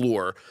with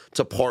LaFleur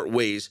to part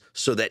ways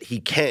so that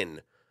he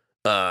can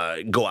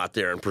go out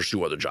there and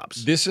pursue other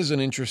jobs. This is an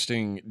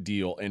interesting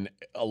deal, and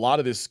a lot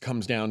of this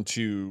comes down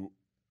to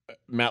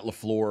Mike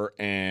LaFleur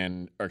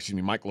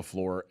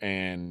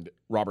and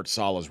Robert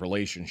Saleh's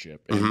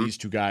relationship. And these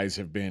two guys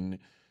have been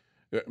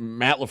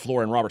Matt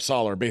LaFleur and Robert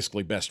Saleh are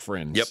basically best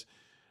friends. Yep.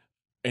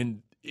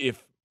 And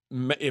if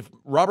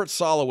Robert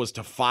Saleh was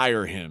to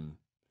fire him,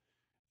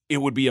 it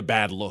would be a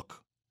bad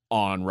look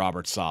on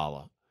Robert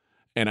Saleh.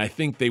 And I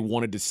think they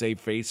wanted to save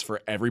face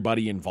for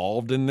everybody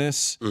involved in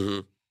this.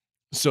 Mm-hmm.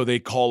 So they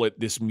call it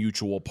this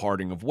mutual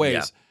parting of ways.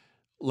 Yeah.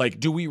 Like,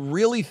 do we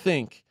really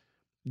think,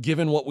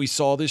 given what we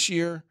saw this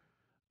year,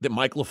 that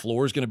Mike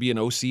LaFleur is going to be an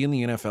OC in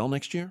the NFL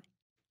next year?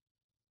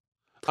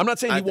 I'm not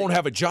saying he won't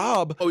have a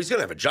job. Oh, he's going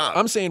to have a job.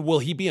 I'm saying, will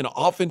he be an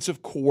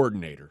offensive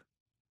coordinator?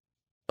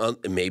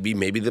 Maybe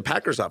the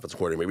Packers offensive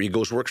coordinator. Maybe he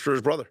goes works for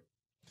his brother.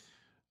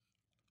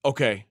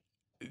 Okay.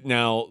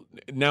 Now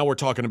we're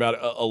talking about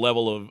a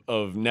level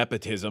of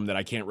nepotism that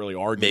I can't really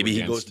argue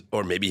Maybe against.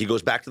 maybe he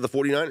goes back to the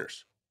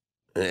 49ers.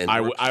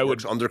 And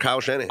works under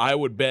Kyle Shanahan. I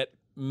would bet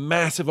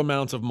massive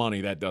amounts of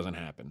money that doesn't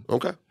happen.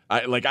 Okay.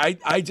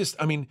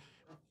 The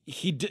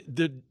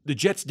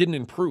Jets didn't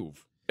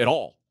improve at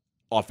all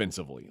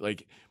offensively.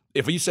 Like,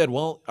 if you said,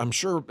 well, I'm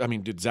sure,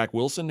 did Zach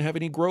Wilson have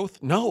any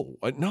growth? No.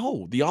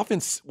 The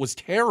offense was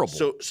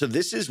terrible. So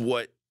this is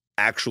what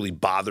actually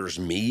bothers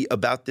me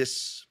about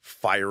this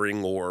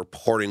firing or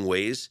parting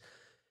ways,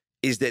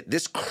 is that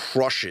this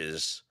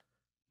crushes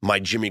my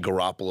Jimmy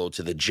Garoppolo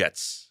to the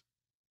Jets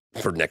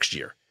for next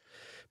year.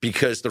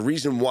 Because the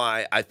reason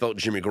why I felt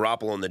Jimmy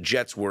Garoppolo and the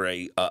Jets were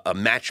a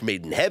match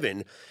made in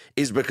heaven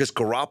is because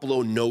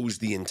Garoppolo knows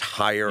the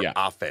entire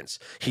offense.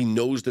 He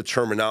knows the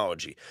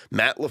terminology.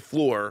 Matt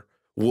LaFleur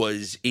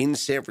was in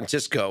San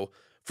Francisco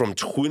from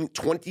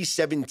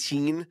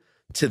 2017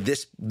 to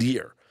this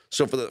year.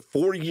 So for the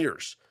 4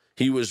 years,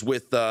 he was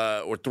with,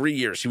 or 3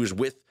 years, he was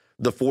with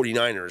the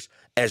 49ers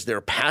as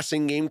their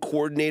passing game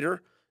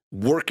coordinator,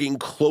 working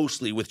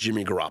closely with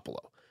Jimmy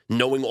Garoppolo,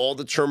 knowing all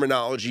the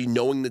terminology,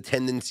 knowing the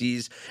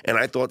tendencies, and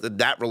I thought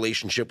that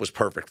relationship was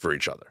perfect for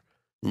each other.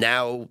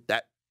 Now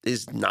that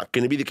is not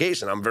going to be the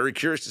case, and I'm very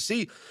curious to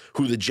see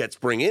who the Jets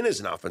bring in as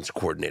an offensive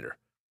coordinator.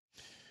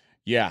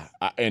 Yeah,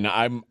 and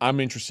I'm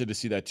interested to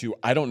see that too.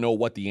 I don't know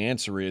what the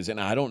answer is, and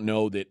I don't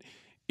know that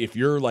if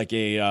you're like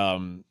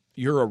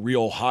you're a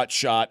real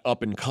hotshot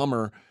up and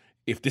comer,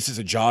 if this is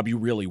a job you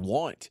really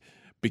want,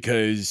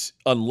 because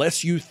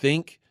unless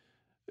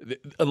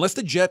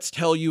the Jets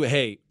tell you,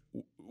 hey,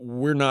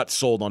 we're not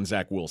sold on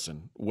Zach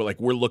Wilson,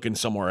 we're looking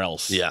somewhere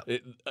else. Yeah.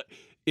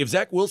 If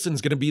Zach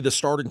Wilson's going to be the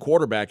starting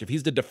quarterback, if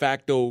he's the de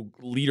facto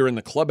leader in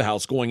the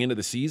clubhouse going into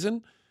the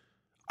season,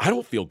 I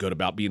don't feel good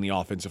about being the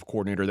offensive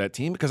coordinator of that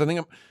team because I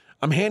think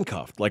I'm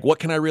handcuffed. Like, what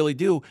can I really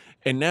do?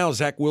 And now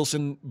Zach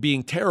Wilson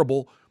being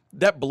terrible,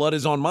 that blood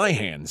is on my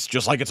hands,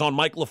 just like it's on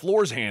Mike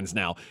LaFleur's hands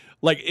now.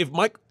 Like,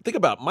 think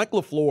about Mike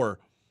LaFleur,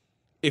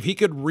 if he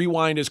could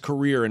rewind his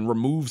career and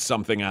remove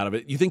something out of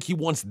it, you think he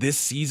wants this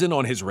season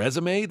on his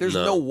resume? There's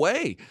no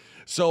way.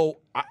 So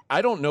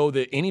I don't know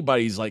that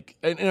anybody's like,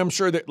 and I'm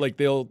sure that like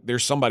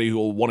there's somebody who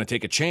will want to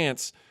take a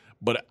chance,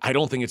 but I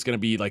don't think it's going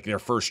to be like their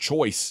first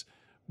choice,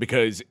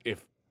 because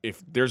if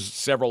there's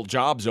several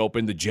jobs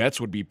open, the Jets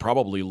would be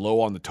probably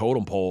low on the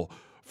totem pole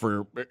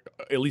for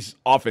at least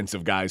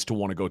offensive guys to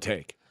want to go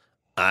take.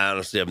 I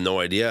honestly have no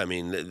idea. I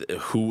mean,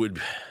 who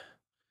would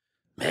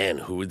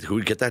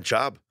get that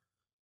job?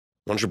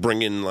 Why don't you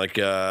bring in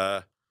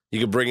you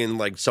could bring in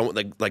like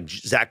someone like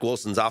Zach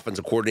Wilson's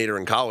offensive coordinator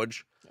in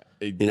college.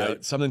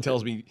 Something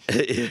tells me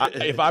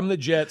if I'm the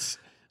Jets,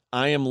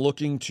 I am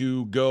looking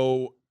to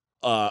go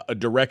a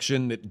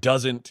direction that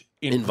doesn't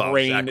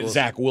ingrain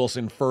Zach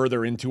Wilson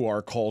further into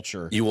our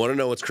culture. You want to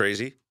know what's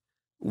crazy?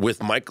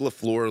 With Mike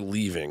LaFleur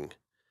leaving,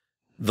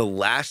 the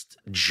last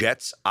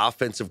Jets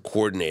offensive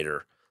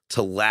coordinator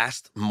to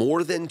last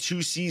more than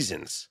 2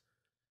 seasons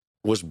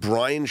was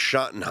Brian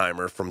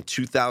Schottenheimer from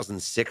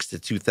 2006 to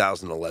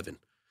 2011.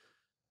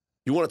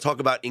 You want to talk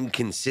about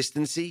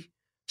inconsistency,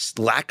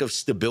 lack of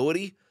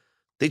stability?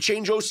 They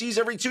change OCs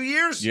every 2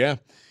 years. Yeah.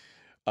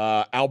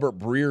 Albert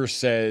Breer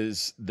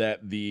says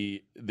that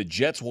the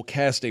Jets will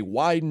cast a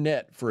wide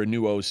net for a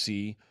new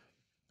OC.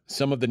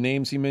 Some of the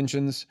names he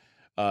mentions,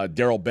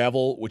 Darrell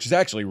Bevell, which is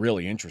actually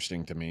really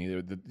interesting to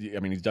me.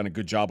 He's done a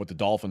good job with the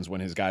Dolphins when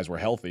his guys were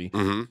healthy.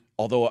 Mm-hmm.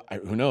 Although,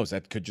 who knows,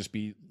 that could just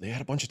be they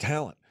had a bunch of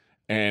talent.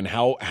 And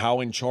how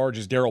in charge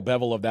is Darrell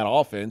Bevell of that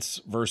offense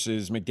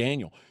versus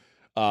McDaniel?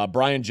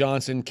 Brian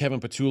Johnson, Kevin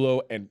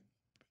Patullo, and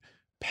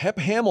Pep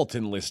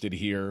Hamilton listed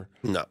here.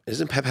 No.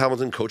 Isn't Pep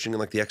Hamilton coaching in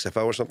like the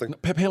XFL or something?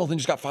 Pep Hamilton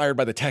just got fired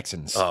by the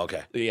Texans. Oh,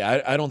 okay.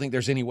 Yeah, I don't think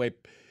there's any way.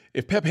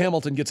 If Pep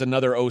Hamilton gets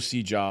another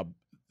OC job,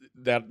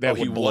 that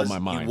would blow my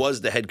mind. He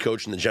was the head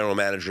coach and the general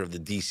manager of the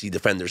DC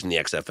Defenders in the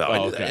XFL.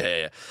 I knew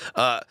that.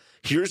 Yeah.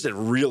 Here's a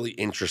really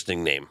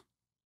interesting name.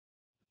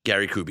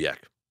 Gary Kubiak.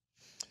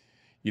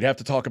 You'd have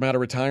to talk him out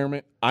of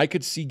retirement. I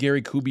could see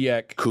Gary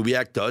Kubiak.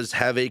 Kubiak does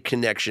have a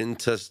connection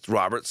to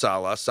Robert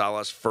Saleh.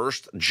 Saleh's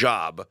first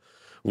job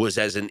was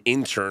as an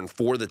intern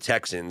for the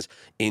Texans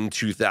in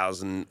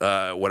 2000,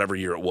 whatever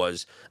year it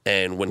was,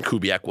 and when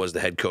Kubiak was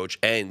the head coach.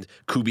 And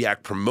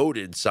Kubiak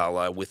promoted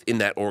Saleh within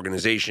that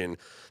organization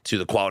to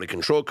the quality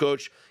control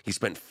coach. He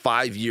spent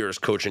 5 years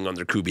coaching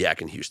under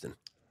Kubiak in Houston.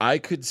 I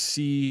could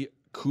see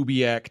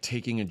Kubiak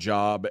taking a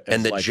job as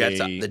and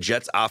the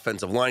Jets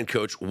offensive line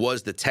coach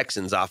was the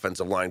Texans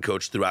offensive line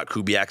coach throughout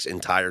Kubiak's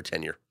entire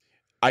tenure.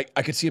 I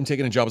could see him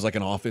taking a job as like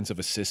an offensive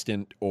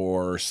assistant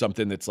or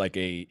something that's like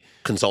a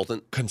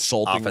consulting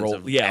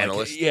role. Yeah,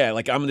 analyst.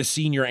 Like I'm the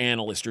senior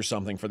analyst or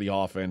something for the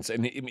offense,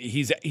 and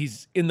he's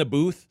in the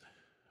booth,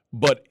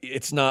 but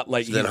it's not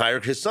like then hire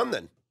his son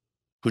then,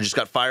 who just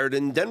got fired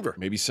in Denver.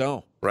 Maybe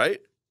so,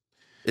 right?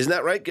 Isn't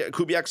that right?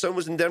 Kubiak's son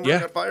was in Denver and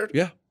got fired.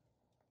 Yeah.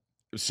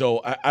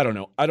 So I don't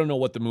know. I don't know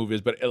what the move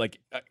is, but like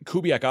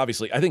Kubiak,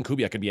 obviously, I think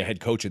Kubiak could be a head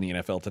coach in the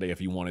NFL today if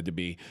he wanted to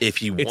be. If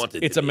he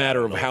wanted, it's to a be.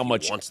 matter I of don't know how if he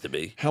much wants to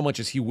be. How much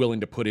is he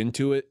willing to put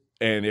into it,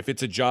 and if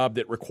it's a job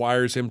that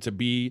requires him to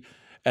be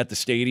at the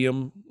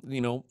stadium,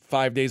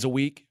 5 days a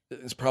week,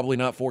 it's probably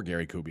not for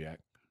Gary Kubiak.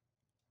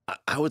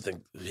 I would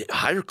think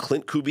hire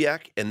Clint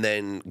Kubiak and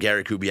then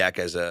Gary Kubiak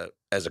as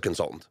a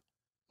consultant.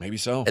 Maybe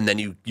so. And then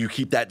you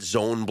keep that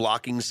zone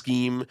blocking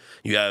scheme.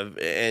 You have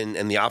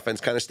and the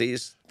offense kind of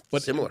stays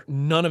similar.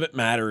 None of it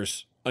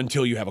matters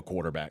until you have a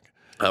quarterback.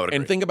 I would agree.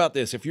 And think about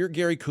this: if you're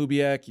Gary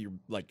Kubiak, you're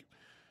like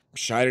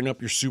shining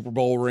up your Super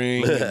Bowl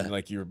ring, and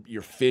like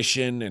you're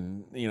fishing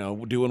and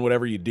doing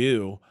whatever you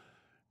do,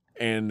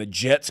 and the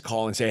Jets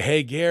call and say,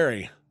 "Hey,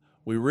 Gary,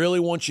 we really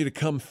want you to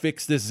come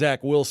fix this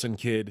Zach Wilson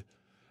kid."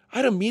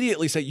 I'd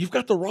immediately say, "You've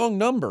got the wrong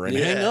number," and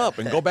hang up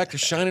and go back to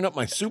shining up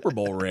my Super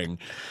Bowl ring.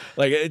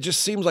 Like, it just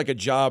seems like a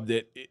job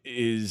that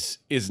is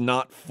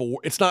not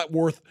it's not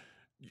worth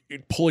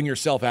pulling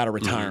yourself out of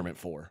retirement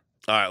for.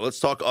 All right, let's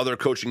talk other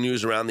coaching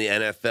news around the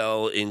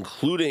NFL,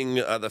 including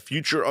the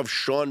future of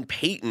Sean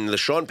Payton. The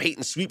Sean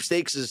Payton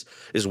sweepstakes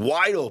is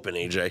wide open,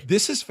 AJ.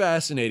 This is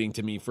fascinating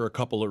to me for a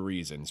couple of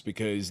reasons,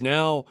 because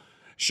now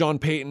Sean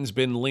Payton's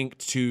been linked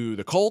to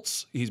the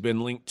Colts. He's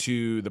been linked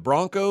to the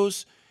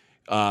Broncos.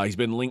 He's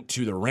been linked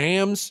to the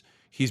Rams.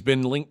 He's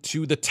been linked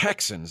to the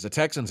Texans. The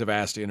Texans have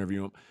asked to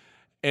interview him.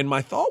 And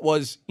my thought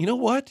was, you know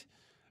what?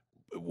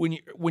 When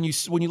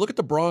you look at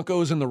the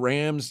Broncos and the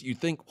Rams, you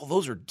think, well,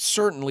 those are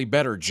certainly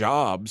better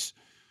jobs.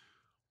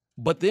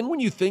 But then when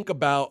you think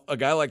about a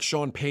guy like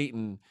Sean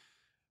Payton,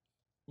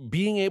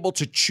 being able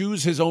to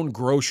choose his own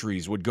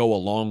groceries would go a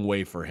long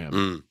way for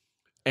him.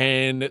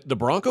 And the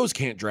Broncos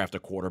can't draft a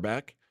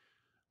quarterback.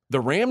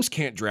 The Rams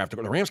can't draft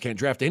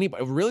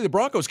anybody. Really, the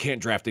Broncos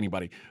can't draft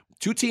anybody.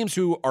 Two teams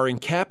who are in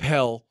cap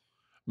hell,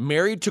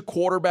 married to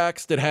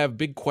quarterbacks that have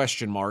big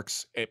question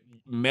marks,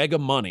 mega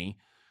money.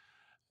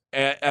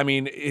 I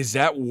mean, is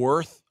that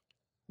worth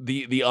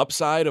the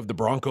upside of the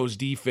Broncos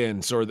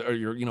defense or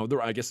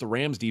I guess the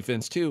Rams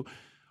defense too?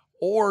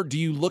 Or do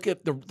you look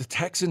at the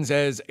Texans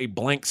as a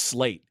blank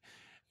slate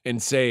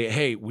and say,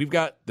 hey, we've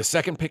got the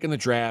second pick in the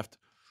draft,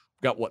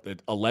 we've got the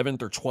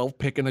 11th or 12th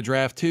pick in the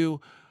draft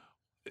too.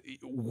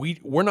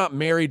 We're not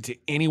married to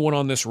anyone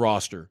on this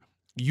roster.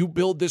 You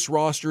build this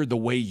roster the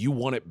way you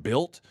want it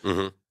built.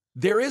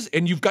 Mm-hmm.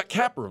 And you've got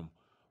cap room,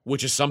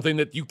 which is something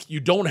that you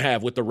don't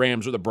have with the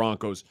Rams or the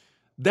Broncos.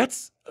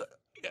 That's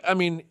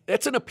an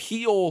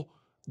appeal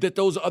that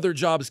those other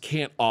jobs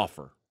can't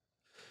offer.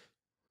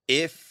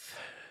 If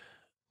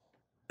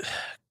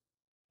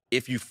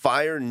you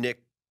fire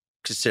Nick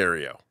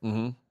Caserio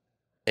and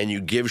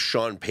you give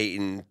Sean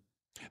Payton,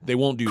 they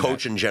won't do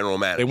coach that. and general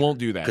manager. They won't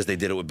do that because they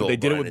did it with Bill. They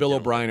did it with Bill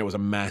O'Brien. It was a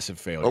massive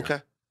failure.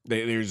 Okay,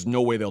 there's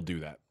no way they'll do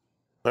that.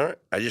 All right.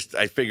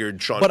 I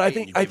figured Sean. But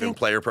Payton, I think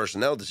player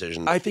personnel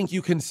decisions. I think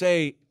you can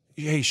say,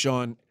 hey,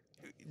 Sean,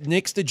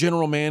 Nick's the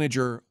general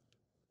manager.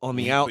 On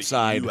the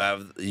outside,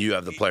 you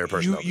have the player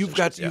personnel. You've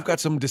got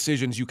some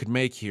decisions you could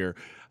make here.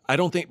 I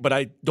don't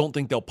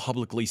think they'll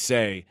publicly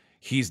say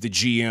he's the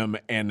GM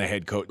and the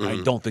head coach.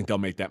 I don't think they'll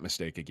make that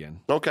mistake again.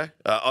 Okay.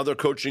 Other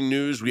coaching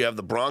news: we have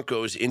the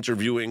Broncos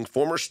interviewing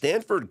former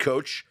Stanford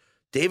coach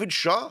David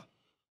Shaw.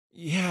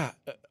 Yeah,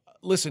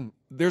 listen.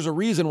 There's a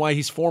reason why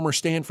he's former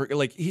Stanford.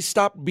 Like, he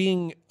stopped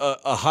being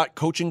a hot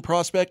coaching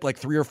prospect like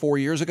 3 or 4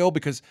 years ago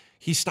because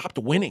he stopped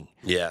winning.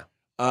 Yeah.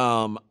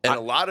 And a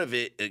lot of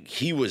it,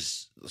 he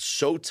was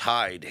so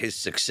tied his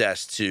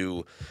success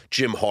to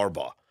Jim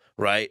Harbaugh,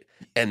 right?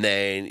 And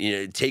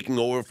then taking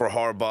over for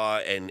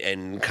Harbaugh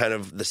and kind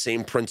of the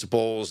same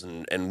principles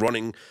and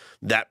running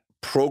that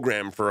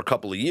program for a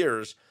couple of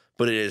years,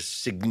 but it has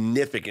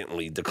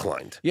significantly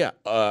declined. Yeah,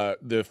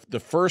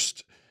 the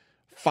first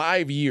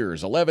 5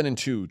 years,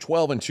 11-2,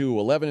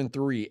 12-2,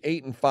 11-3,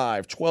 8-5,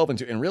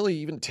 12-2, and really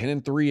even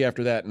 10-3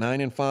 after that,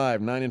 9-5,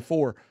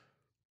 9-4.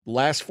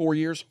 Last 4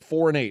 years,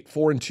 4-8,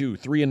 4-2,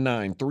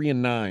 3-9,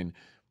 3-9.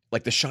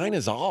 Like, the shine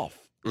is off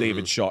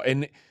David Shaw.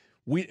 And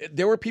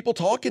there were people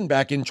talking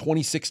back in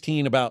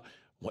 2016 about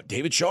what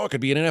David Shaw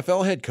could be an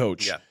NFL head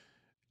coach. Yeah.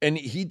 And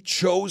he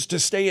chose to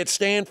stay at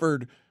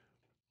Stanford.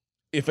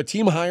 If a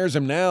team hires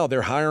him now,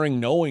 they're hiring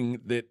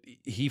knowing that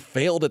he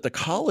failed at the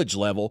college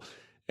level.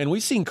 And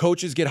we've seen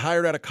coaches get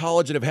hired out of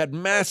college that have had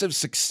massive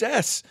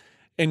success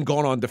and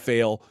gone on to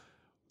fail.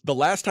 The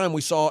last time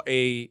we saw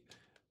a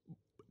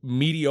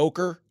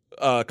mediocre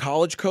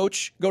college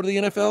coach go to the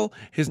NFL,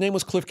 his name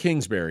was Cliff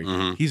Kingsbury.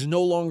 He's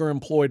no longer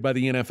employed by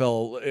the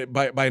NFL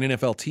by an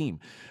NFL team.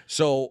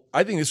 So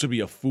I think this would be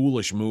a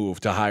foolish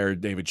move to hire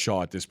David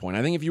Shaw at this point.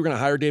 I think if you were going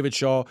to hire David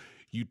Shaw,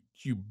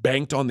 you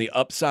banked on the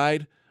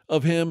upside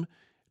of him.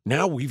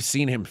 Now we've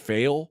seen him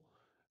fail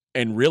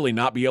and really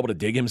not be able to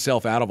dig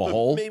himself out of a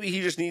hole. Maybe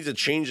he just needs a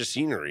change of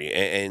scenery.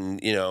 And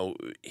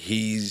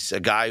he's a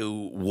guy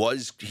who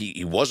was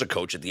a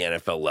coach at the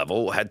NFL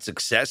level, had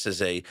success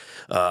as a,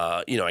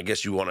 I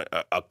guess you want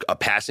a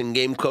passing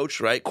game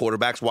coach, right?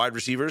 Quarterbacks, wide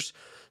receivers.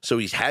 So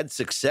he's had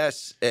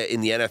success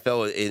in the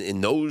NFL in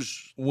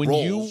those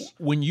roles.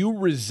 When you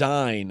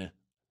resign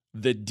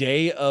the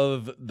day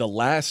of the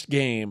last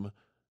game,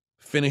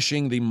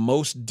 finishing the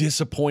most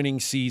disappointing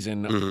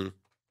season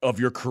of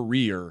your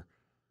career,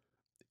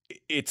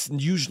 it's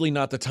usually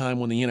not the time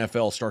when the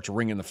NFL starts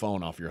ringing the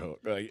phone off your hook.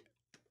 Right?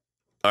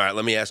 All right,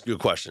 let me ask you a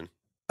question.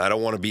 I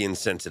don't want to be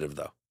insensitive,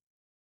 though.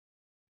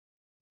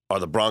 Are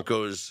the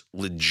Broncos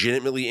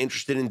legitimately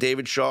interested in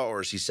David Shaw,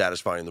 or is he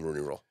satisfying the Rooney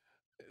Rule?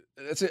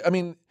 That's it. I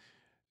mean,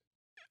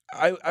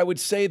 I would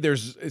say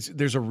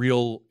there's a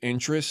real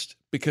interest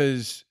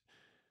because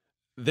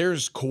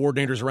there's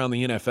coordinators around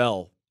the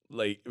NFL,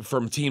 like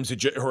from teams who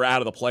are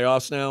out of the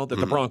playoffs now, that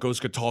the Broncos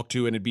could talk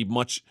to, and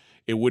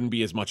it wouldn't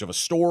be as much of a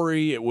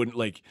story. It wouldn't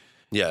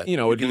can't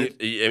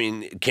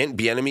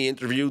Bieniemy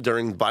interview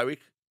during the bye week?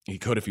 He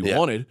could if he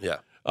wanted. Yeah.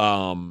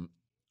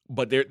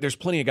 But there's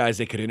plenty of guys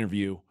they could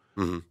interview.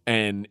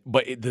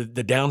 But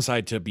the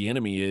downside to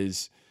Bieniemy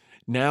is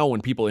now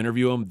when people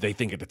interview him, they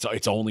think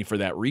it's only for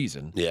that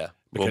reason. Yeah.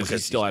 Because he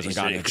still hasn't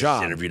gotten a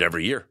job. He's interviewed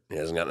every year. He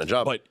hasn't gotten a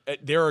job. But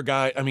there are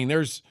guys,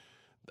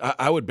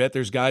 I would bet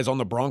there's guys on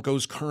the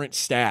Broncos' current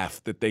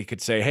staff that they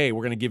could say, hey,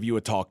 we're going to give you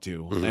a talk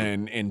to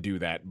and do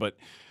that. But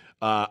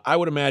I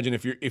would imagine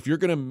if you're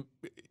going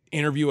to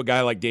interview a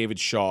guy like David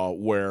Shaw,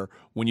 where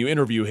when you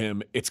interview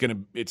him, it's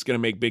gonna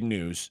make big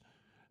news,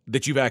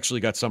 that you've actually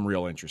got some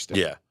real interest in.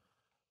 Yeah.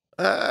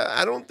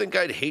 I don't think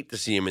I'd hate to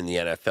see him in the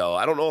NFL.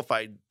 I don't know if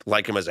I'd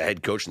like him as a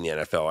head coach in the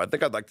NFL. I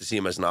think I'd like to see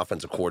him as an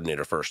offensive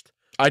coordinator first.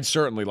 I'd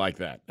certainly like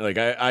that. Like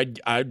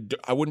I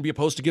wouldn't be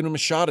opposed to giving him a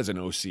shot as an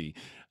OC.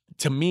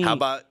 To me, how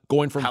about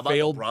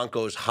failed the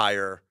Broncos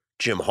hire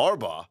Jim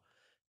Harbaugh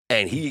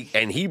and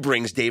he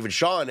brings David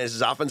Shaw in as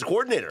his offensive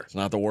coordinator? It's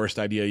not the worst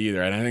idea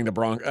either. And I think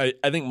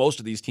I think most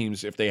of these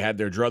teams, if they had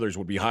their druthers,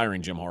 would be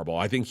hiring Jim Harbaugh.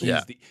 I think he's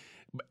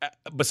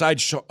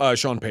besides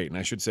Sean Payton,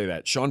 I should say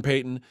that. Sean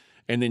Payton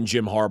and then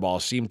Jim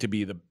Harbaugh seem to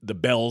be the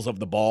bells of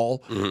the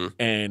ball.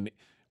 And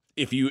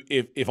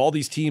if all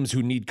these teams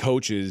who need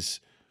coaches,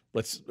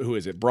 who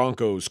is it?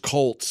 Broncos,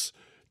 Colts,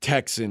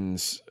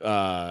 Texans,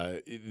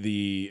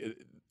 maybe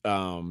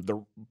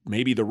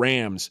the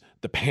Rams,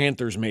 the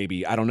Panthers,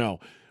 maybe, I don't know.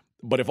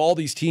 But if all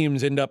these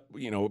teams end up,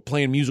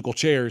 playing musical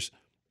chairs,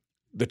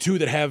 the two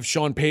that have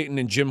Sean Payton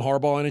and Jim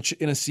Harbaugh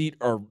in a seat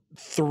are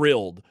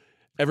thrilled.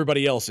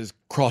 Everybody else is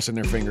crossing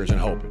their fingers and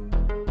hoping.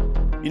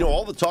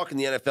 All the talk in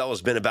the NFL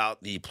has been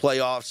about the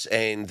playoffs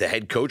and the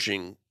head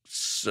coaching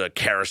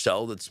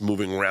carousel that's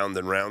moving round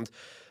and round.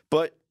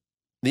 But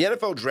the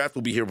NFL draft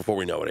will be here before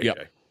we know it, AJ.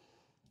 Yep.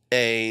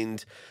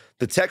 And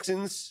the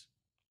Texans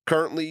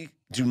currently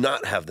do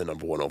not have the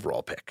number 1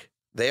 overall pick.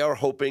 They are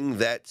hoping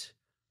that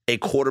a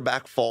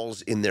quarterback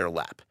falls in their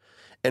lap.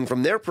 And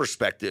from their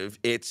perspective,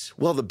 it's,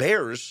 the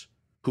Bears,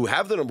 who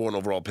have the number 1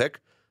 overall pick,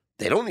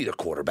 they don't need a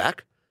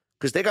quarterback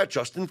because they got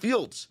Justin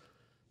Fields.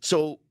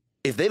 So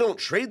if they don't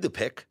trade the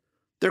pick,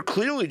 they're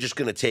clearly just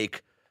going to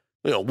take,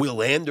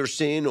 Will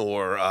Anderson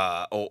or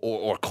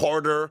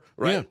Carter,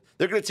 right? Yeah.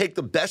 They're going to take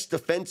the best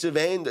defensive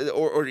end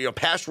or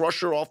pass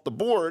rusher off the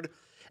board,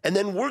 and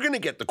then we're going to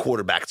get the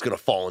quarterback that's going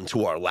to fall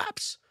into our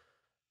laps.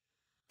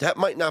 That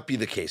might not be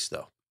the case,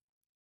 though.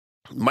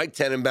 Mike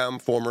Tenenbaum,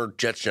 former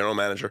Jets general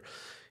manager,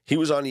 he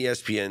was on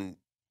ESPN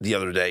the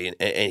other day,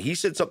 and he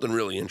said something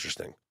really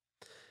interesting.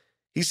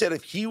 He said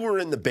if he were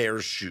in the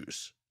Bears'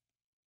 shoes,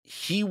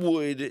 he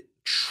would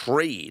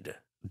trade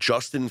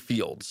Justin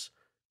Fields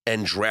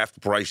and draft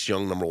Bryce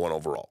Young number 1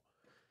 overall.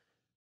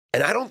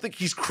 And I don't think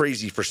he's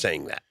crazy for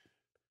saying that.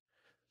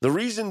 The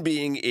reason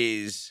being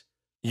is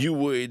you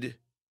would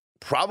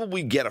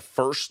probably get a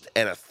first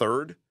and a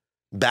third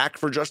back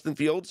for Justin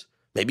Fields,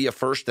 maybe a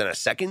first and a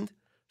second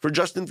for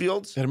Justin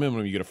Fields. At a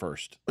minimum, you get a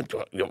first.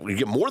 You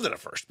get more than a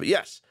first, but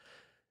yes.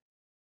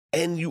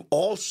 And you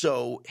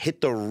also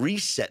hit the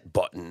reset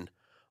button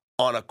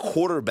on a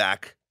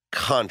quarterback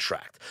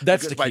contract.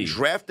 That's because the key. By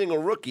drafting a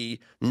rookie,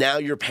 now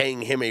you're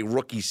paying him a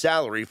rookie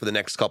salary for the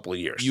next couple of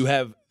years. You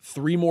have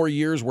 3 more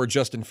years where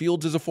Justin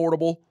Fields is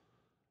affordable,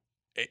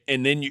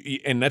 and then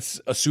and that's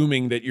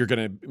assuming that you're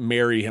going to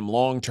marry him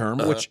long term,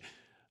 which,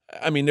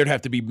 there'd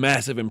have to be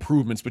massive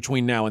improvements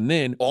between now and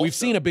then. Also, we've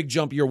seen a big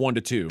jump year 1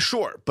 to 2.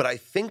 Sure, but I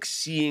think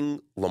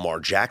seeing Lamar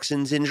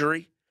Jackson's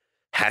injury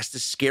has to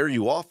scare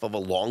you off of a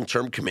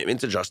long-term commitment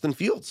to Justin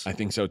Fields. I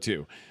think so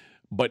too.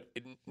 But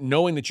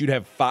knowing that you'd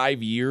have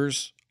 5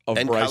 years of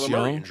and Bryce Kyler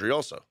Young, Murray injury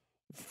also.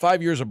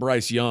 5 years of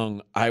Bryce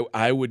Young,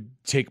 I would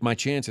take my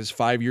chances.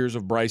 5 years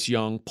of Bryce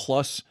Young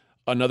plus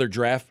another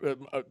draft,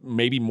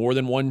 maybe more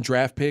than 1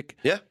 draft pick.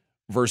 Yeah.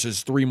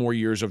 Versus 3 more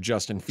years of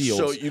Justin Fields.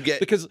 So you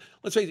get, because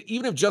let's face it,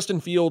 even if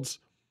Justin Fields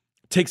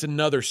takes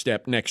another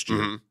step next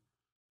year,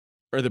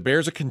 are the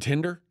Bears a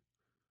contender?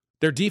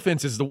 Their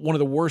defense is one of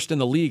the worst in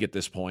the league at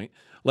this point.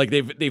 Like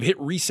they've hit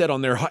reset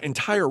on their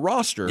entire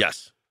roster.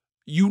 Yes.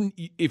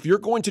 If you're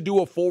going to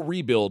do a full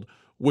rebuild,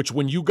 which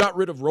when you got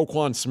rid of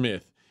Roquan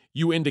Smith,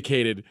 you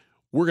indicated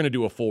we're going to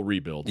do a full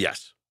rebuild.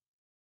 Yes.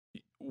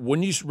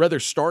 Wouldn't you rather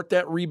start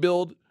that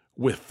rebuild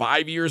with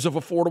 5 years of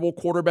affordable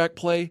quarterback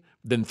play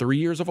than 3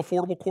 years of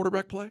affordable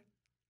quarterback play?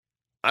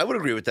 I would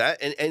agree with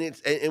that.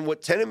 And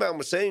what Tenenbaum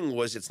was saying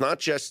was it's not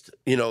just,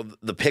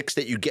 the picks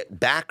that you get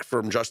back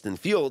from Justin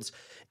Fields.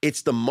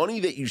 It's the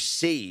money that you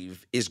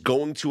save is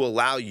going to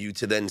allow you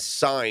to then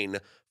sign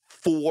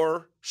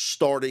 4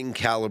 starting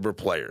caliber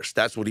players.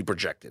 That's what he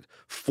projected.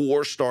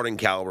 4 starting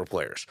caliber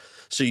players.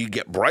 So you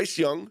get Bryce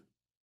Young,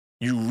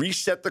 you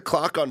reset the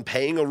clock on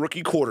paying a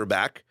rookie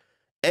quarterback,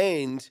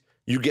 and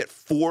you get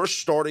 4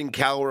 starting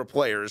caliber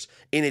players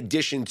in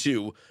addition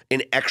to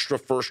an extra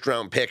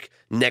first-round pick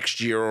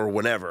next year or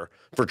whenever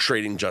for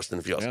trading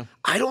Justin Fields. Yeah.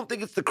 I don't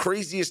think it's the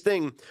craziest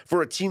thing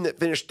for a team that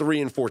finished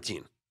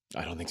 3-14.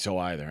 I don't think so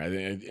either.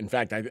 In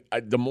fact,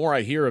 the more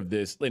I hear of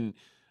this, and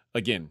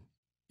again,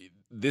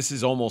 this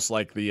is almost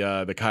like the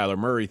Kyler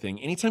Murray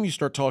thing. Anytime you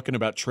start talking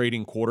about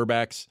trading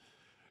quarterbacks,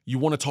 you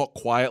want to talk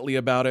quietly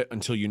about it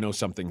until you know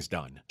something's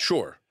done.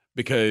 Sure.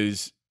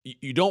 Because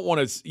you don't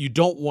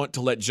want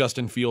to let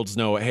Justin Fields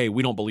know, hey,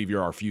 we don't believe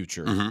you're our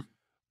future. Mm-hmm.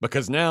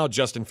 Because now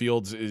Justin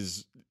Fields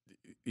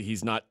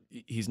he's not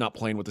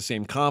playing with the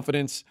same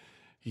confidence.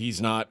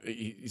 He's not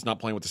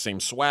playing with the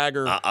same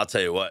swagger. I'll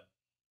tell you what.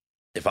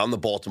 If I'm the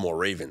Baltimore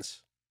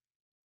Ravens,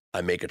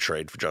 I make a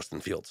trade for Justin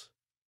Fields.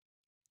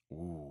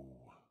 Ooh.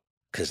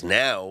 Because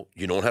now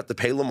you don't have to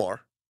pay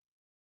Lamar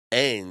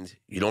and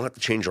you don't have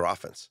to change your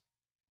offense.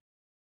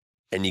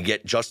 And you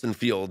get Justin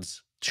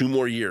Fields 2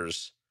 more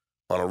years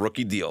on a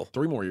rookie deal.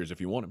 3 more years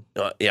if you want him.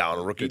 On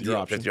a rookie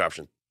deal. Fifth-year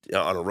option.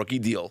 On a rookie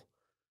deal.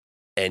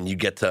 And you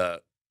get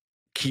to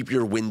keep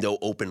your window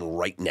open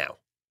right now.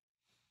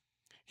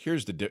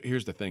 Here's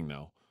the thing,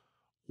 though.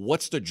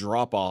 What's the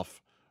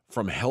drop-off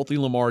from healthy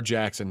Lamar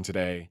Jackson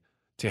today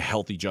to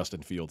healthy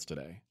Justin Fields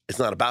today? It's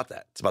not about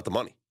that. It's about the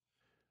money.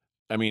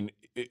 I mean,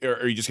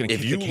 are you just going to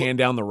kick the can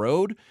down the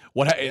road?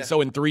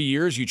 So in 3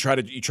 years you try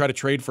to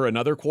trade for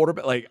another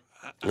quarterback? Like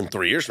in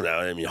 3 years from now,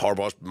 I mean,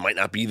 Harbaugh might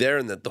not be there,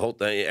 and that the whole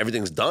thing,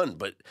 everything's done.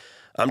 But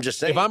I'm just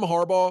saying, if I'm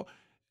Harbaugh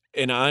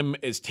and I'm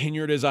as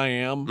tenured as I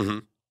am, mm-hmm.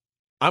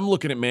 I'm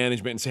looking at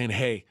management and saying,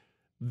 "Hey,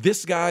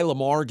 this guy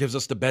Lamar gives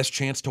us the best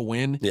chance to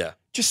win. Yeah,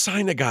 just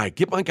sign the guy.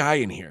 Get my guy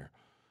in here."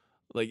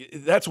 Like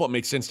that's what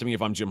makes sense to me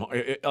if I'm John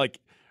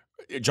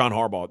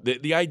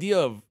Harbaugh. The idea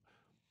of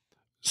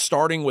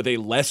starting with a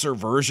lesser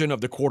version of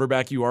the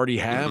quarterback you already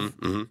have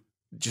mm-hmm.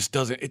 just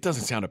doesn't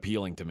sound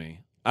appealing to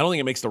me. I don't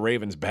think it makes the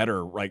Ravens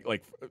better.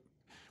 Like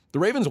the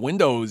Ravens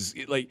windows,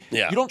 you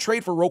don't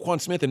trade for Roquan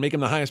Smith and make him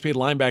the highest paid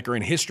linebacker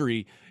in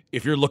history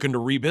if you're looking to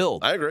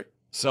rebuild. I agree.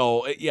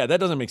 So yeah,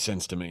 that doesn't make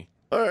sense to me.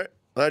 All right.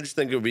 I just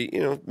think it would be,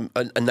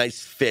 a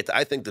nice fit.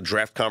 I think the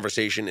draft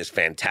conversation is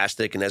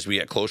fantastic, and as we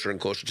get closer and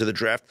closer to the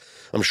draft,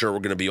 I'm sure we're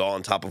going to be all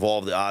on top of all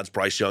of the odds.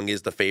 Bryce Young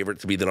is the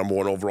favorite to be the number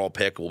 1 overall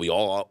pick. We'll be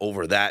all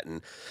over that,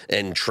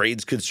 and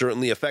trades could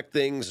certainly affect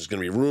things. There's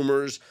going to be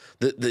rumors.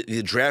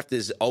 The draft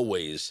is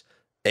always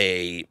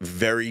a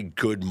very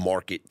good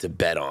market to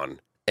bet on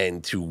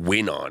and to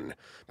win on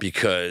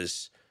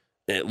because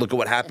look at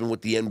what happened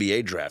with the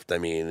NBA draft. I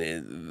mean,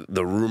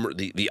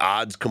 the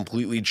odds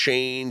completely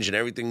change and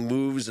everything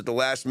moves at the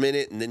last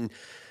minute, and then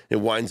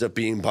it winds up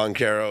being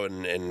Boncaro,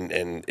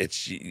 and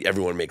it's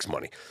everyone makes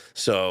money.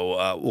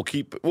 So we'll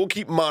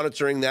keep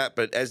monitoring that.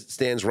 But as it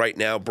stands right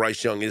now,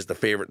 Bryce Young is the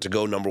favorite to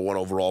go number 1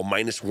 overall,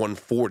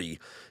 -140.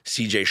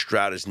 C.J.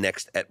 Stroud is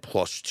next at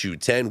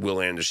 +210.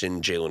 Will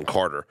Anderson, Jalen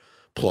Carter,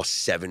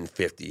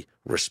 +750,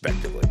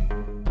 respectively.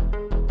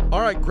 All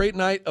right, great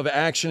night of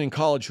action in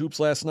college hoops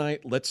last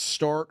night. Let's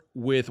start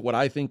with what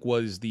I think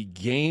was the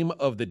game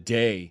of the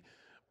day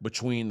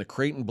between the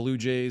Creighton Blue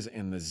Jays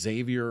and the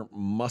Xavier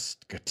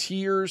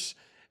Musketeers.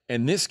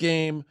 And this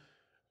game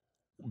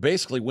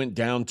basically went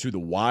down to the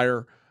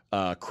wire.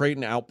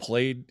 Creighton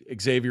outplayed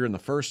Xavier in the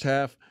first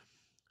half.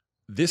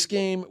 This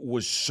game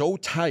was so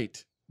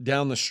tight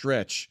down the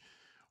stretch.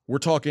 We're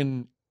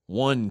talking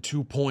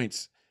 1-2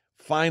 points.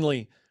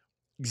 Finally,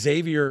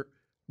 Xavier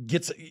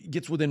gets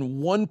within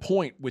 1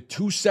 point with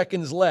 2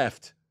 seconds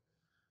left.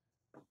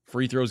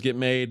 Free throws get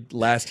made.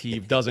 Last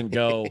heave doesn't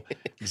go.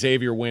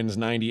 Xavier wins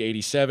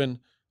 90-87.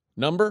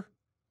 Number,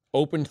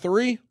 open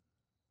 3,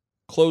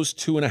 close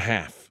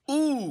 2.5.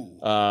 Ooh.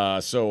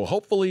 So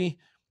hopefully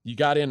you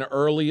got in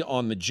early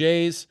on the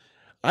Jays.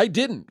 I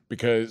didn't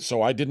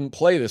I didn't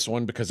play this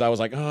one because I was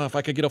like, if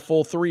I could get a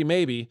full 3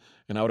 maybe,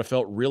 and I would have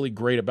felt really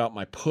great about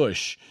my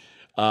push.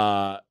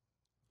 Another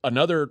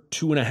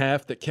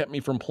 2.5 that kept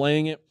me from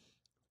playing it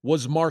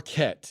was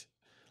Marquette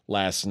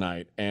last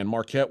night. And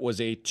Marquette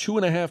was a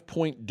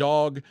 2.5-point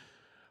dog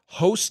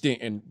hosting,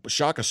 and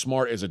Shaka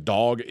Smart as a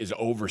dog is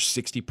over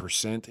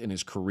 60% in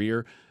his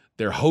career.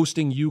 They're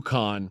hosting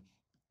UConn,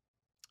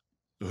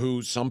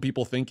 who some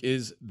people think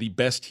is the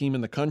best team in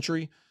the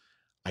country.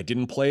 I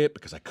didn't play it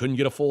because I couldn't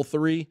get a full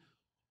 3.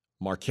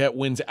 Marquette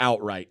wins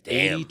outright,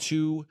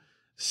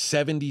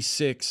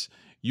 82-76.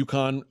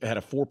 UConn had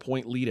a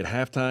 4-point lead at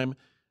halftime.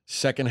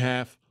 Second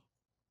half,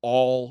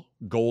 all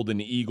Golden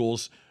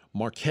Eagles.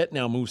 Marquette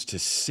now moves to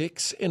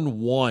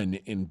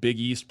 6-1 in Big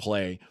East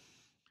play.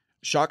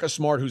 Shaka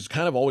Smart, who's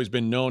kind of always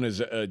been known as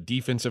a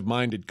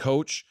defensive-minded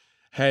coach,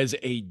 has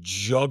a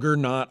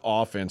juggernaut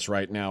offense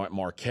right now at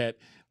Marquette.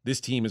 This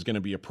team is going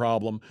to be a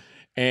problem.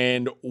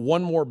 And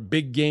one more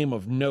big game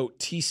of note,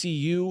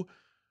 TCU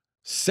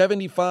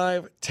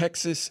 75,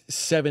 Texas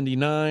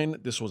 79.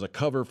 This was a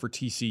cover for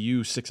TCU,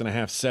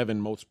 6.5, 7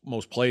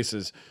 most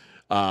places.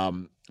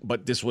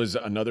 But this was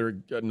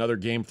another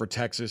game for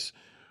Texas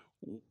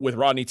with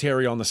Rodney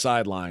Terry on the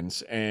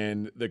sidelines.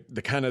 And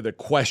the kind of the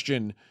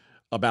question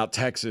about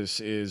Texas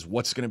is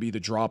what's going to be the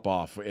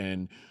drop-off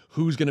and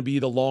who's going to be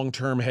the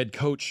long-term head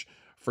coach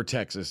for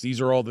Texas.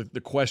 These are all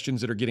the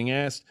questions that are getting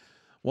asked.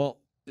 Well,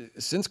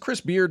 since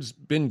Chris Beard's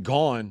been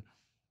gone,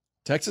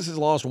 Texas has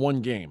lost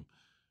one game.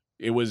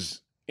 It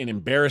was in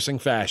embarrassing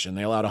fashion.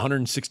 They allowed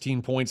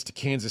 116 points to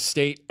Kansas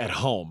State at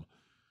home.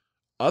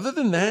 Other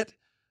than that,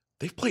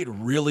 they've played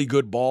really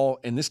good ball,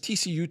 and this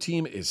TCU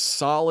team is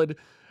solid.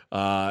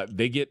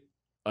 They get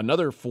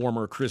another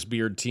former Chris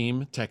Beard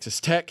team, Texas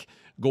Tech,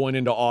 going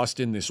into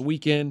Austin this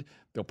weekend.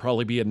 They'll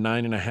probably be a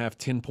 9.5,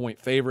 10-point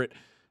favorite.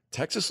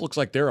 Texas looks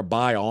like they're a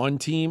buy-on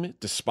team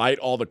despite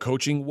all the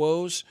coaching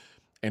woes.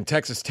 And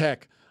Texas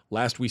Tech,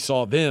 last we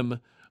saw them,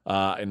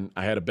 and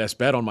I had a best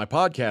bet on my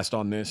podcast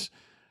on this,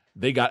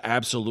 they got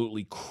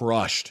absolutely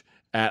crushed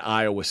at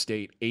Iowa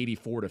State,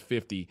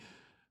 84-50.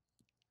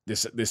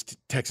 This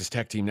Texas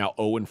Tech team now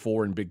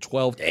 0-4 in Big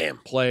 12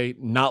 play,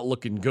 not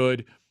looking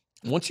good.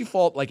 Once you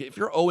fall, like if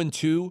you're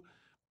 0-2,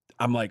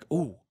 I'm like,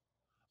 ooh,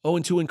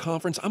 0-2 in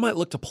conference, I might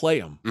look to play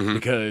them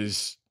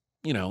because,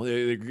 you know,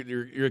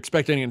 you're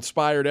expecting an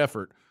inspired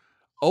effort.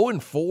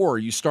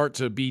 0-4, you start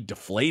to be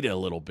deflated a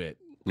little bit.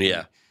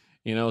 Yeah.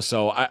 You know,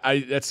 so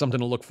I that's something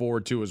to look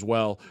forward to as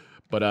well.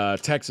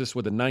 But Texas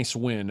with a nice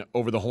win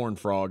over the Horned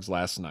Frogs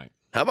last night.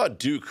 How about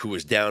Duke, who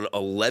was down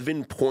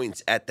 11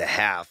 points at the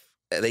half?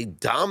 They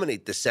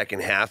dominate the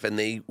second half, and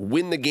they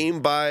win the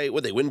game by,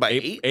 they win by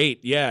 8? 8,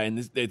 yeah. And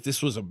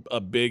this was a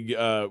big,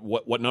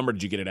 what number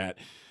did you get it at?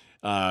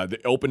 They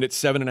opened at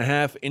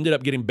 7.5, ended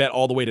up getting bet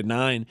all the way to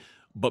 9,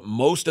 but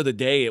most of the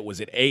day it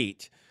was at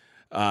 8.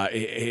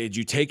 Had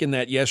you taken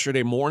that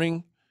yesterday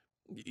morning,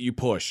 you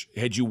push.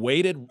 Had you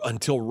waited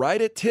until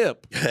right at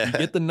tip, you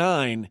get the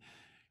 9,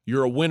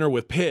 you're a winner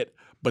with Pitt.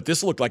 But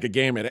this looked like a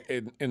game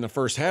in the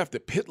first half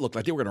that Pitt looked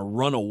like they were going to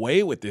run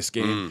away with this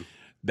game.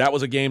 That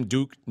was a game,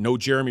 Duke, no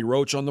Jeremy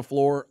Roach on the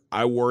floor.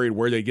 I worried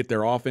where they get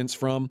their offense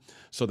from.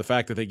 So the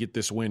fact that they get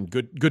this win,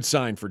 good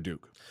sign for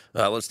Duke.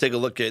 Let's take a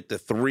look at the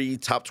 3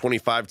 top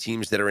 25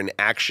 teams that are in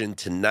action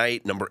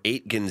tonight. Number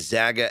 8,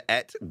 Gonzaga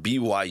at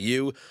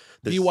BYU.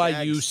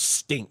 BYU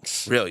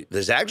stinks. Really,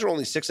 the Zags are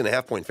only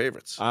 6.5-point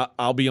favorites.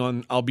 I'll be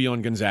on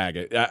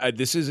Gonzaga.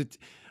 This is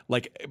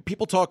like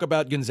people talk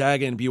about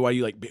Gonzaga and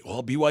BYU. Like,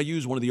 well, BYU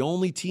is one of the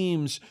only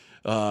teams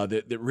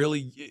that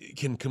really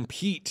can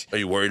compete. Are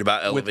you worried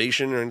about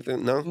elevation or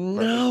anything? No.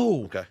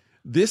 No. Okay.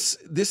 This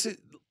is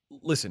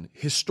listen.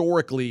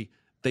 Historically,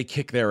 they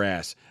kick their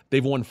ass.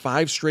 They've won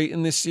 5 straight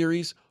in this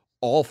series,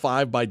 all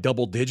 5 by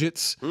double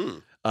digits.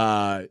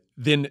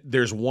 Then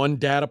there's one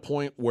data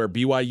point where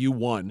BYU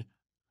won.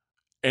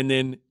 And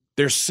then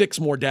there's 6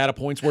 more data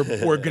points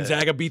where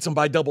Gonzaga beats them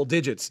by double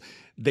digits.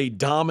 They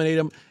dominate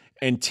them.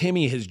 And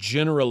Timmy has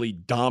generally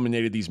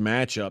dominated these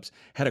matchups.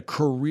 Had a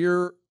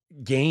career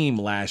game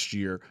last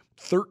year,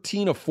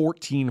 13 of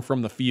 14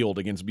 from the field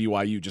against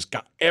BYU. Just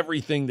got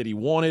everything that he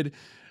wanted.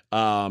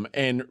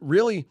 And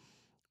really,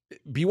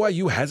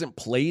 BYU hasn't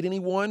played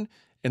anyone.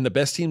 And the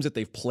best teams that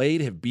they've played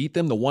have beat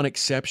them. The one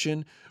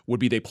exception would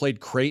be they played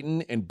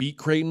Creighton and beat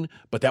Creighton,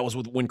 but that was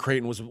when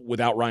Creighton was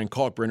without Ryan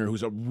Kalkbrenner,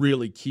 who's a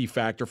really key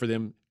factor for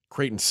them.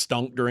 Creighton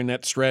stunk during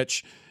that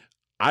stretch.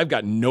 I've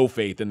got no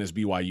faith in this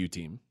BYU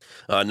team.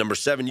 Number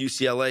 7,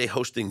 UCLA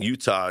hosting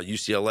Utah.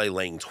 UCLA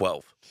laying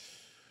 12.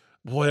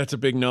 Boy, that's a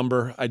big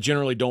number. I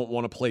generally don't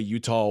want to play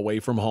Utah away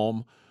from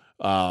home.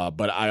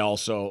 But I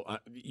also,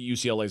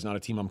 UCLA is not a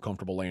team I'm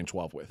comfortable laying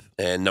 12 with.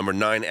 And number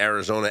 9,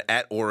 Arizona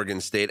at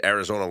Oregon State.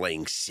 Arizona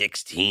laying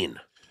 16.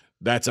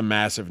 That's a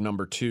massive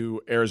number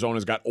 2.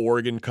 Arizona's got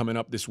Oregon coming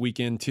up this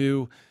weekend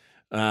too.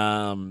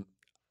 But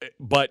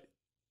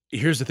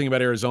here's the thing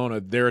about Arizona.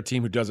 They're a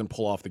team who doesn't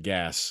pull off the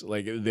gas.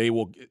 Like they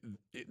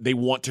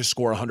want to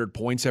score 100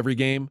 points every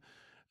game,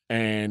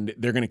 and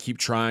they're going to keep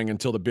trying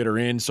until the bitter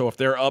end. So if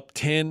they're up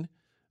 10,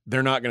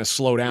 they're not going to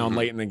slow down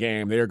late in the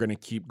game. They're going to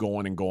keep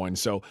going and going.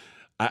 So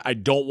I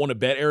don't want to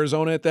bet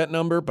Arizona at that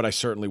number, but I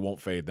certainly won't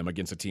fade them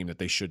against a team that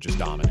they should just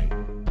dominate.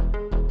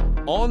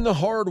 On the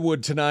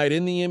hardwood tonight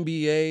in the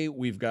NBA,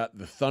 we've got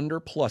the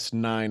Thunder plus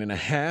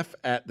 9.5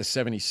 at the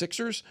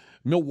 76ers.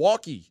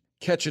 Milwaukee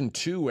catching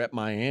 2 at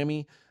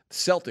Miami.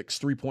 Celtics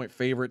 3-point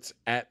favorites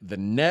at the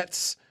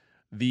Nets.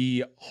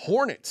 The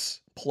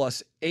Hornets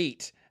plus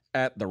 8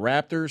 at the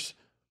Raptors.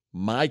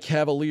 My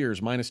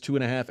Cavaliers minus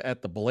 2.5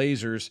 at the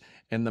Blazers.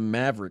 And the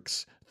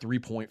Mavericks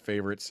 3-point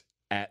favorites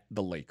at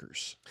the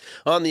Lakers.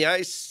 On the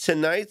ice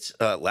tonight,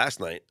 last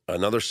night,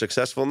 another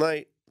successful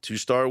night.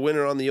 2-star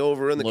winner on the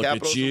over in the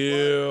Capitals. Look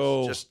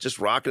at you. Just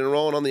rocking and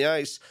rolling on the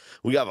ice.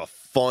 We have a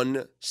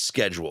fun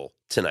schedule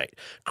tonight.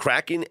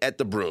 Kraken at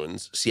the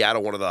Bruins.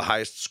 Seattle, one of the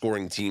highest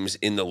scoring teams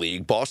in the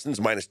league. Boston's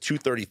minus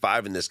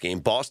 235 in this game.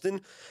 Boston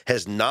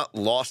has not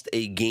lost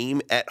a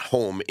game at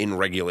home in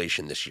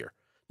regulation this year.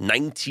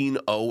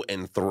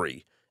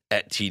 19-0-3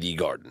 at TD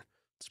Garden.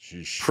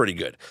 Pretty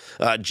good.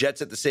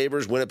 Jets at the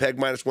Sabres, Winnipeg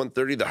minus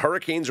 130. The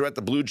Hurricanes are at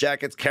the Blue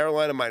Jackets,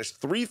 Carolina minus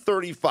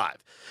 335.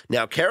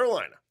 Now,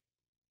 Carolina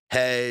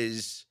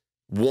has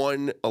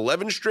won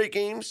 11 straight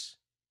games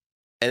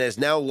and has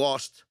now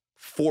lost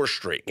 4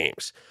 straight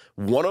games.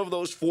 One of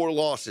those 4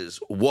 losses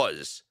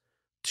was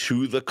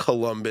to the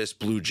Columbus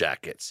Blue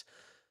Jackets.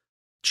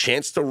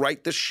 Chance to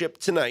right the ship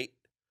tonight.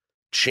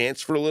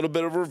 Chance for a little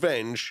bit of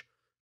revenge.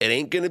 It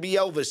ain't going to be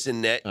Elvis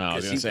in net. I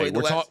was gonna say,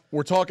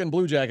 we're talking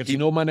Blue Jackets. You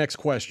know my next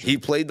question. He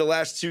played the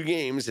last 2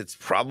 games. It's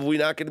probably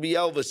not going to be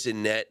Elvis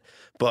in net,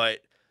 but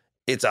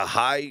it's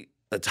high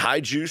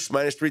juice,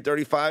 minus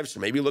 335, so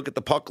maybe look at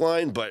the puck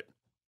line, but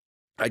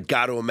I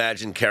got to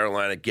imagine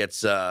Carolina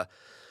gets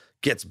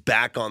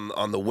back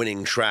on the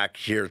winning track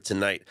here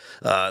tonight.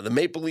 The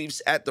Maple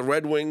Leafs at the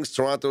Red Wings.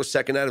 Toronto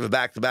second out of a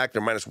back-to-back.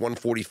 They're minus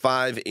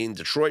 145 in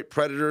Detroit.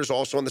 Predators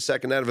also on the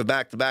second out of a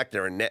back-to-back.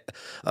 They're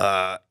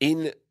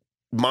in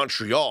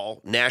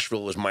Montreal.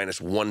 Nashville is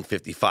minus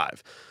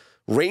 155.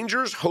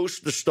 Rangers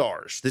host the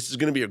Stars. This is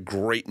going to be a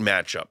great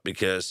matchup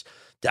because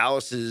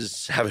Dallas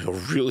is having a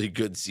really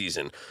good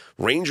season.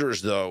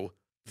 Rangers, though,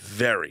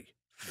 very,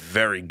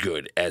 very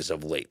good as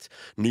of late.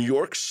 New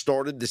York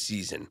started the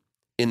season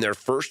in their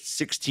first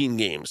 16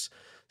 games,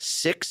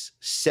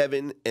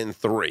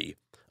 6-7-3,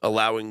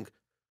 allowing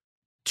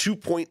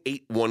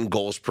 2.81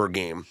 goals per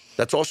game.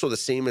 That's also the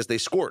same as they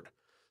scored.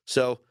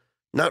 So,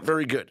 not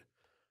very good.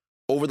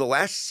 Over the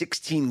last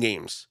 16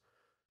 games,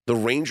 the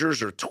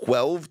Rangers are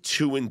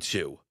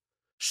 12-2-2,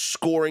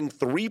 scoring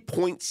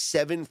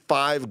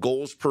 3.75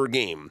 goals per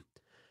game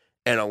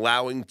and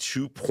allowing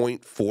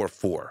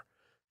 2.44.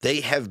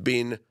 They have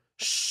been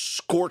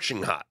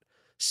scorching hot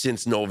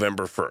since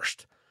November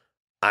 1st.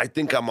 I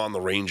think I'm on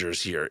the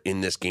Rangers here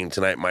in this game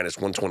tonight, minus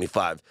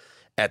 125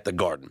 at the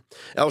Garden.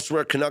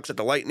 Elsewhere, Canucks at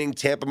the Lightning,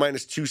 Tampa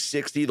minus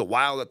 260, the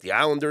Wild at the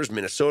Islanders,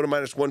 Minnesota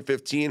minus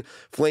 115,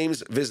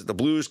 Flames visit the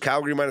Blues,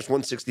 Calgary minus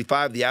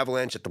 165, the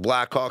Avalanche at the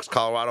Blackhawks,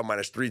 Colorado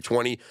minus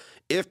 320.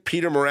 If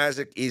Peter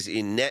Mrazek is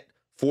in net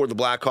for the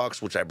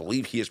Blackhawks, which I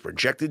believe he is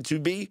projected to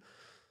be,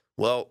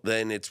 well,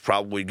 then it's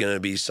probably going to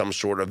be some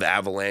sort of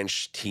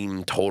Avalanche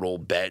team total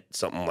bet,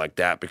 something like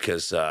that,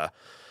 because,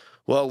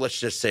 well, let's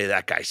just say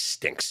that guy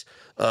stinks.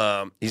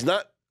 He's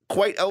not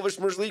quite Elvis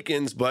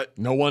Merzlikins, but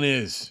no one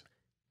is.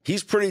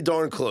 He's pretty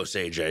darn close,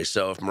 AJ.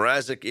 So if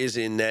Mrazek is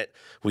in net,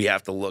 we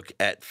have to look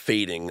at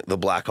fading the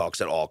Blackhawks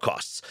at all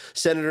costs.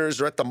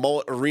 Senators are at the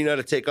Mullet Arena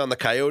to take on the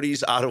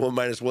Coyotes, Ottawa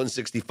minus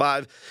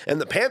 165.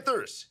 And the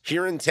Panthers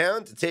here in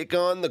town to take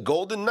on the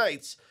Golden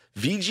Knights,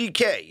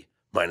 VGK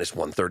minus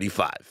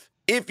 135.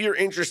 If you're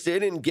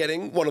interested in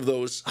getting one of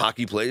those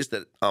hockey plays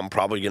that I'm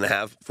probably going to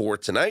have for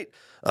tonight,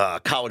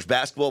 college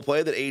basketball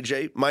play that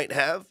AJ might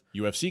have.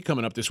 UFC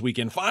coming up this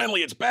weekend.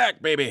 Finally, it's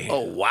back, baby.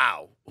 Oh,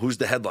 wow. Who's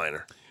the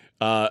headliner?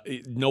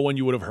 No one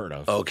you would have heard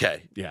of.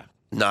 Okay. Yeah.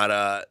 Not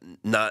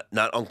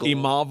Uncle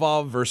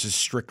Imavov versus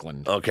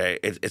Strickland. Okay,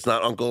 it's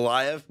not Uncle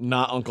Liev.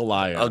 Not Uncle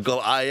Liev. Uncle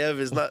Liev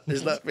is not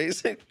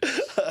facing.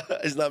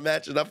 Is not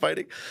matching, not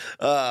fighting.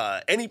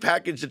 Any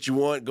package that you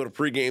want, go to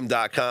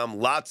pregame.com.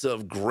 Lots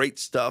of great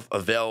stuff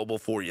available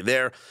for you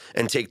there,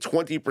 and take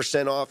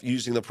 20% off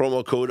using the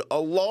promo code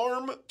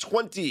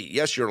ALARM20.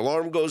 Yes, your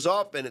alarm goes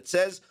off and it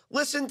says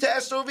listen to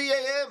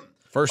SOVAM.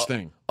 First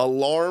thing.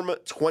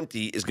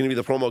 ALARM20 is going to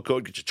be the promo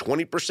code. Get you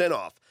 20%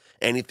 off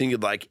anything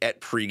you'd like at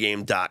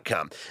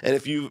pregame.com. And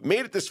if you've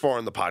made it this far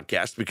in the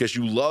podcast because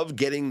you love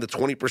getting the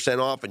 20%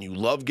 off and you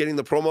love getting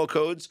the promo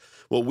codes,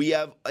 well, we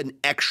have an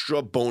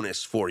extra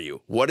bonus for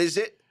you. What is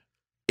it?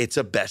 It's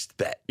a best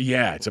bet.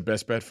 Yeah, it's a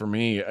best bet for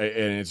me. And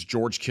it's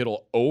George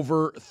Kittle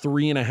over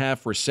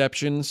 3.5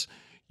 receptions.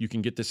 You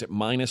can get this at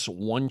minus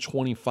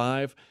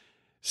 125.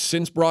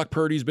 Since Brock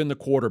Purdy's been the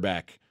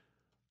quarterback,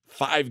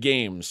 5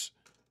 games,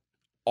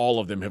 all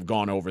of them have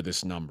gone over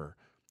this number.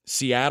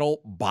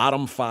 Seattle,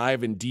 bottom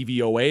 5 in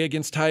DVOA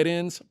against tight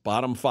ends,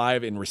 bottom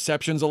 5 in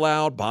receptions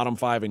allowed, bottom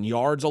 5 in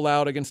yards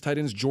allowed against tight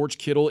ends. George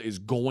Kittle is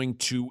going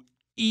to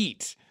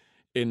eat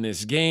in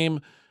this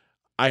game.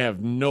 I have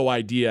no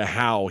idea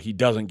how he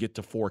doesn't get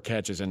to 4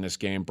 catches in this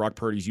game. Brock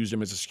Purdy's used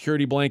him as a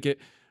security blanket.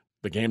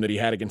 The game that he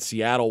had against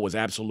Seattle was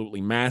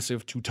absolutely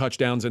massive. 2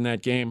 touchdowns in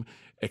that game.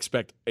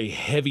 Expect a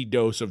heavy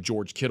dose of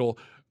George Kittle.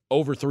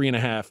 Over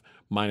 3.5,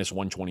 minus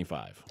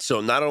 125. So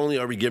not only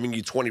are we giving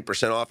you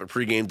 20% off at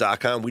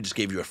pregame.com, we just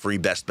gave you a free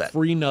best bet.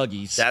 Free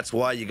nuggies. That's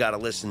why you got to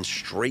listen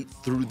straight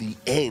through the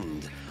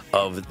end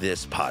of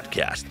this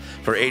podcast.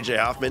 For AJ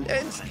Hoffman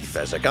and Steve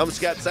Fezzik, I'm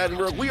Scott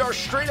Seidenberg. We are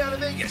straight out of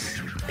Vegas.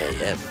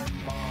 AM.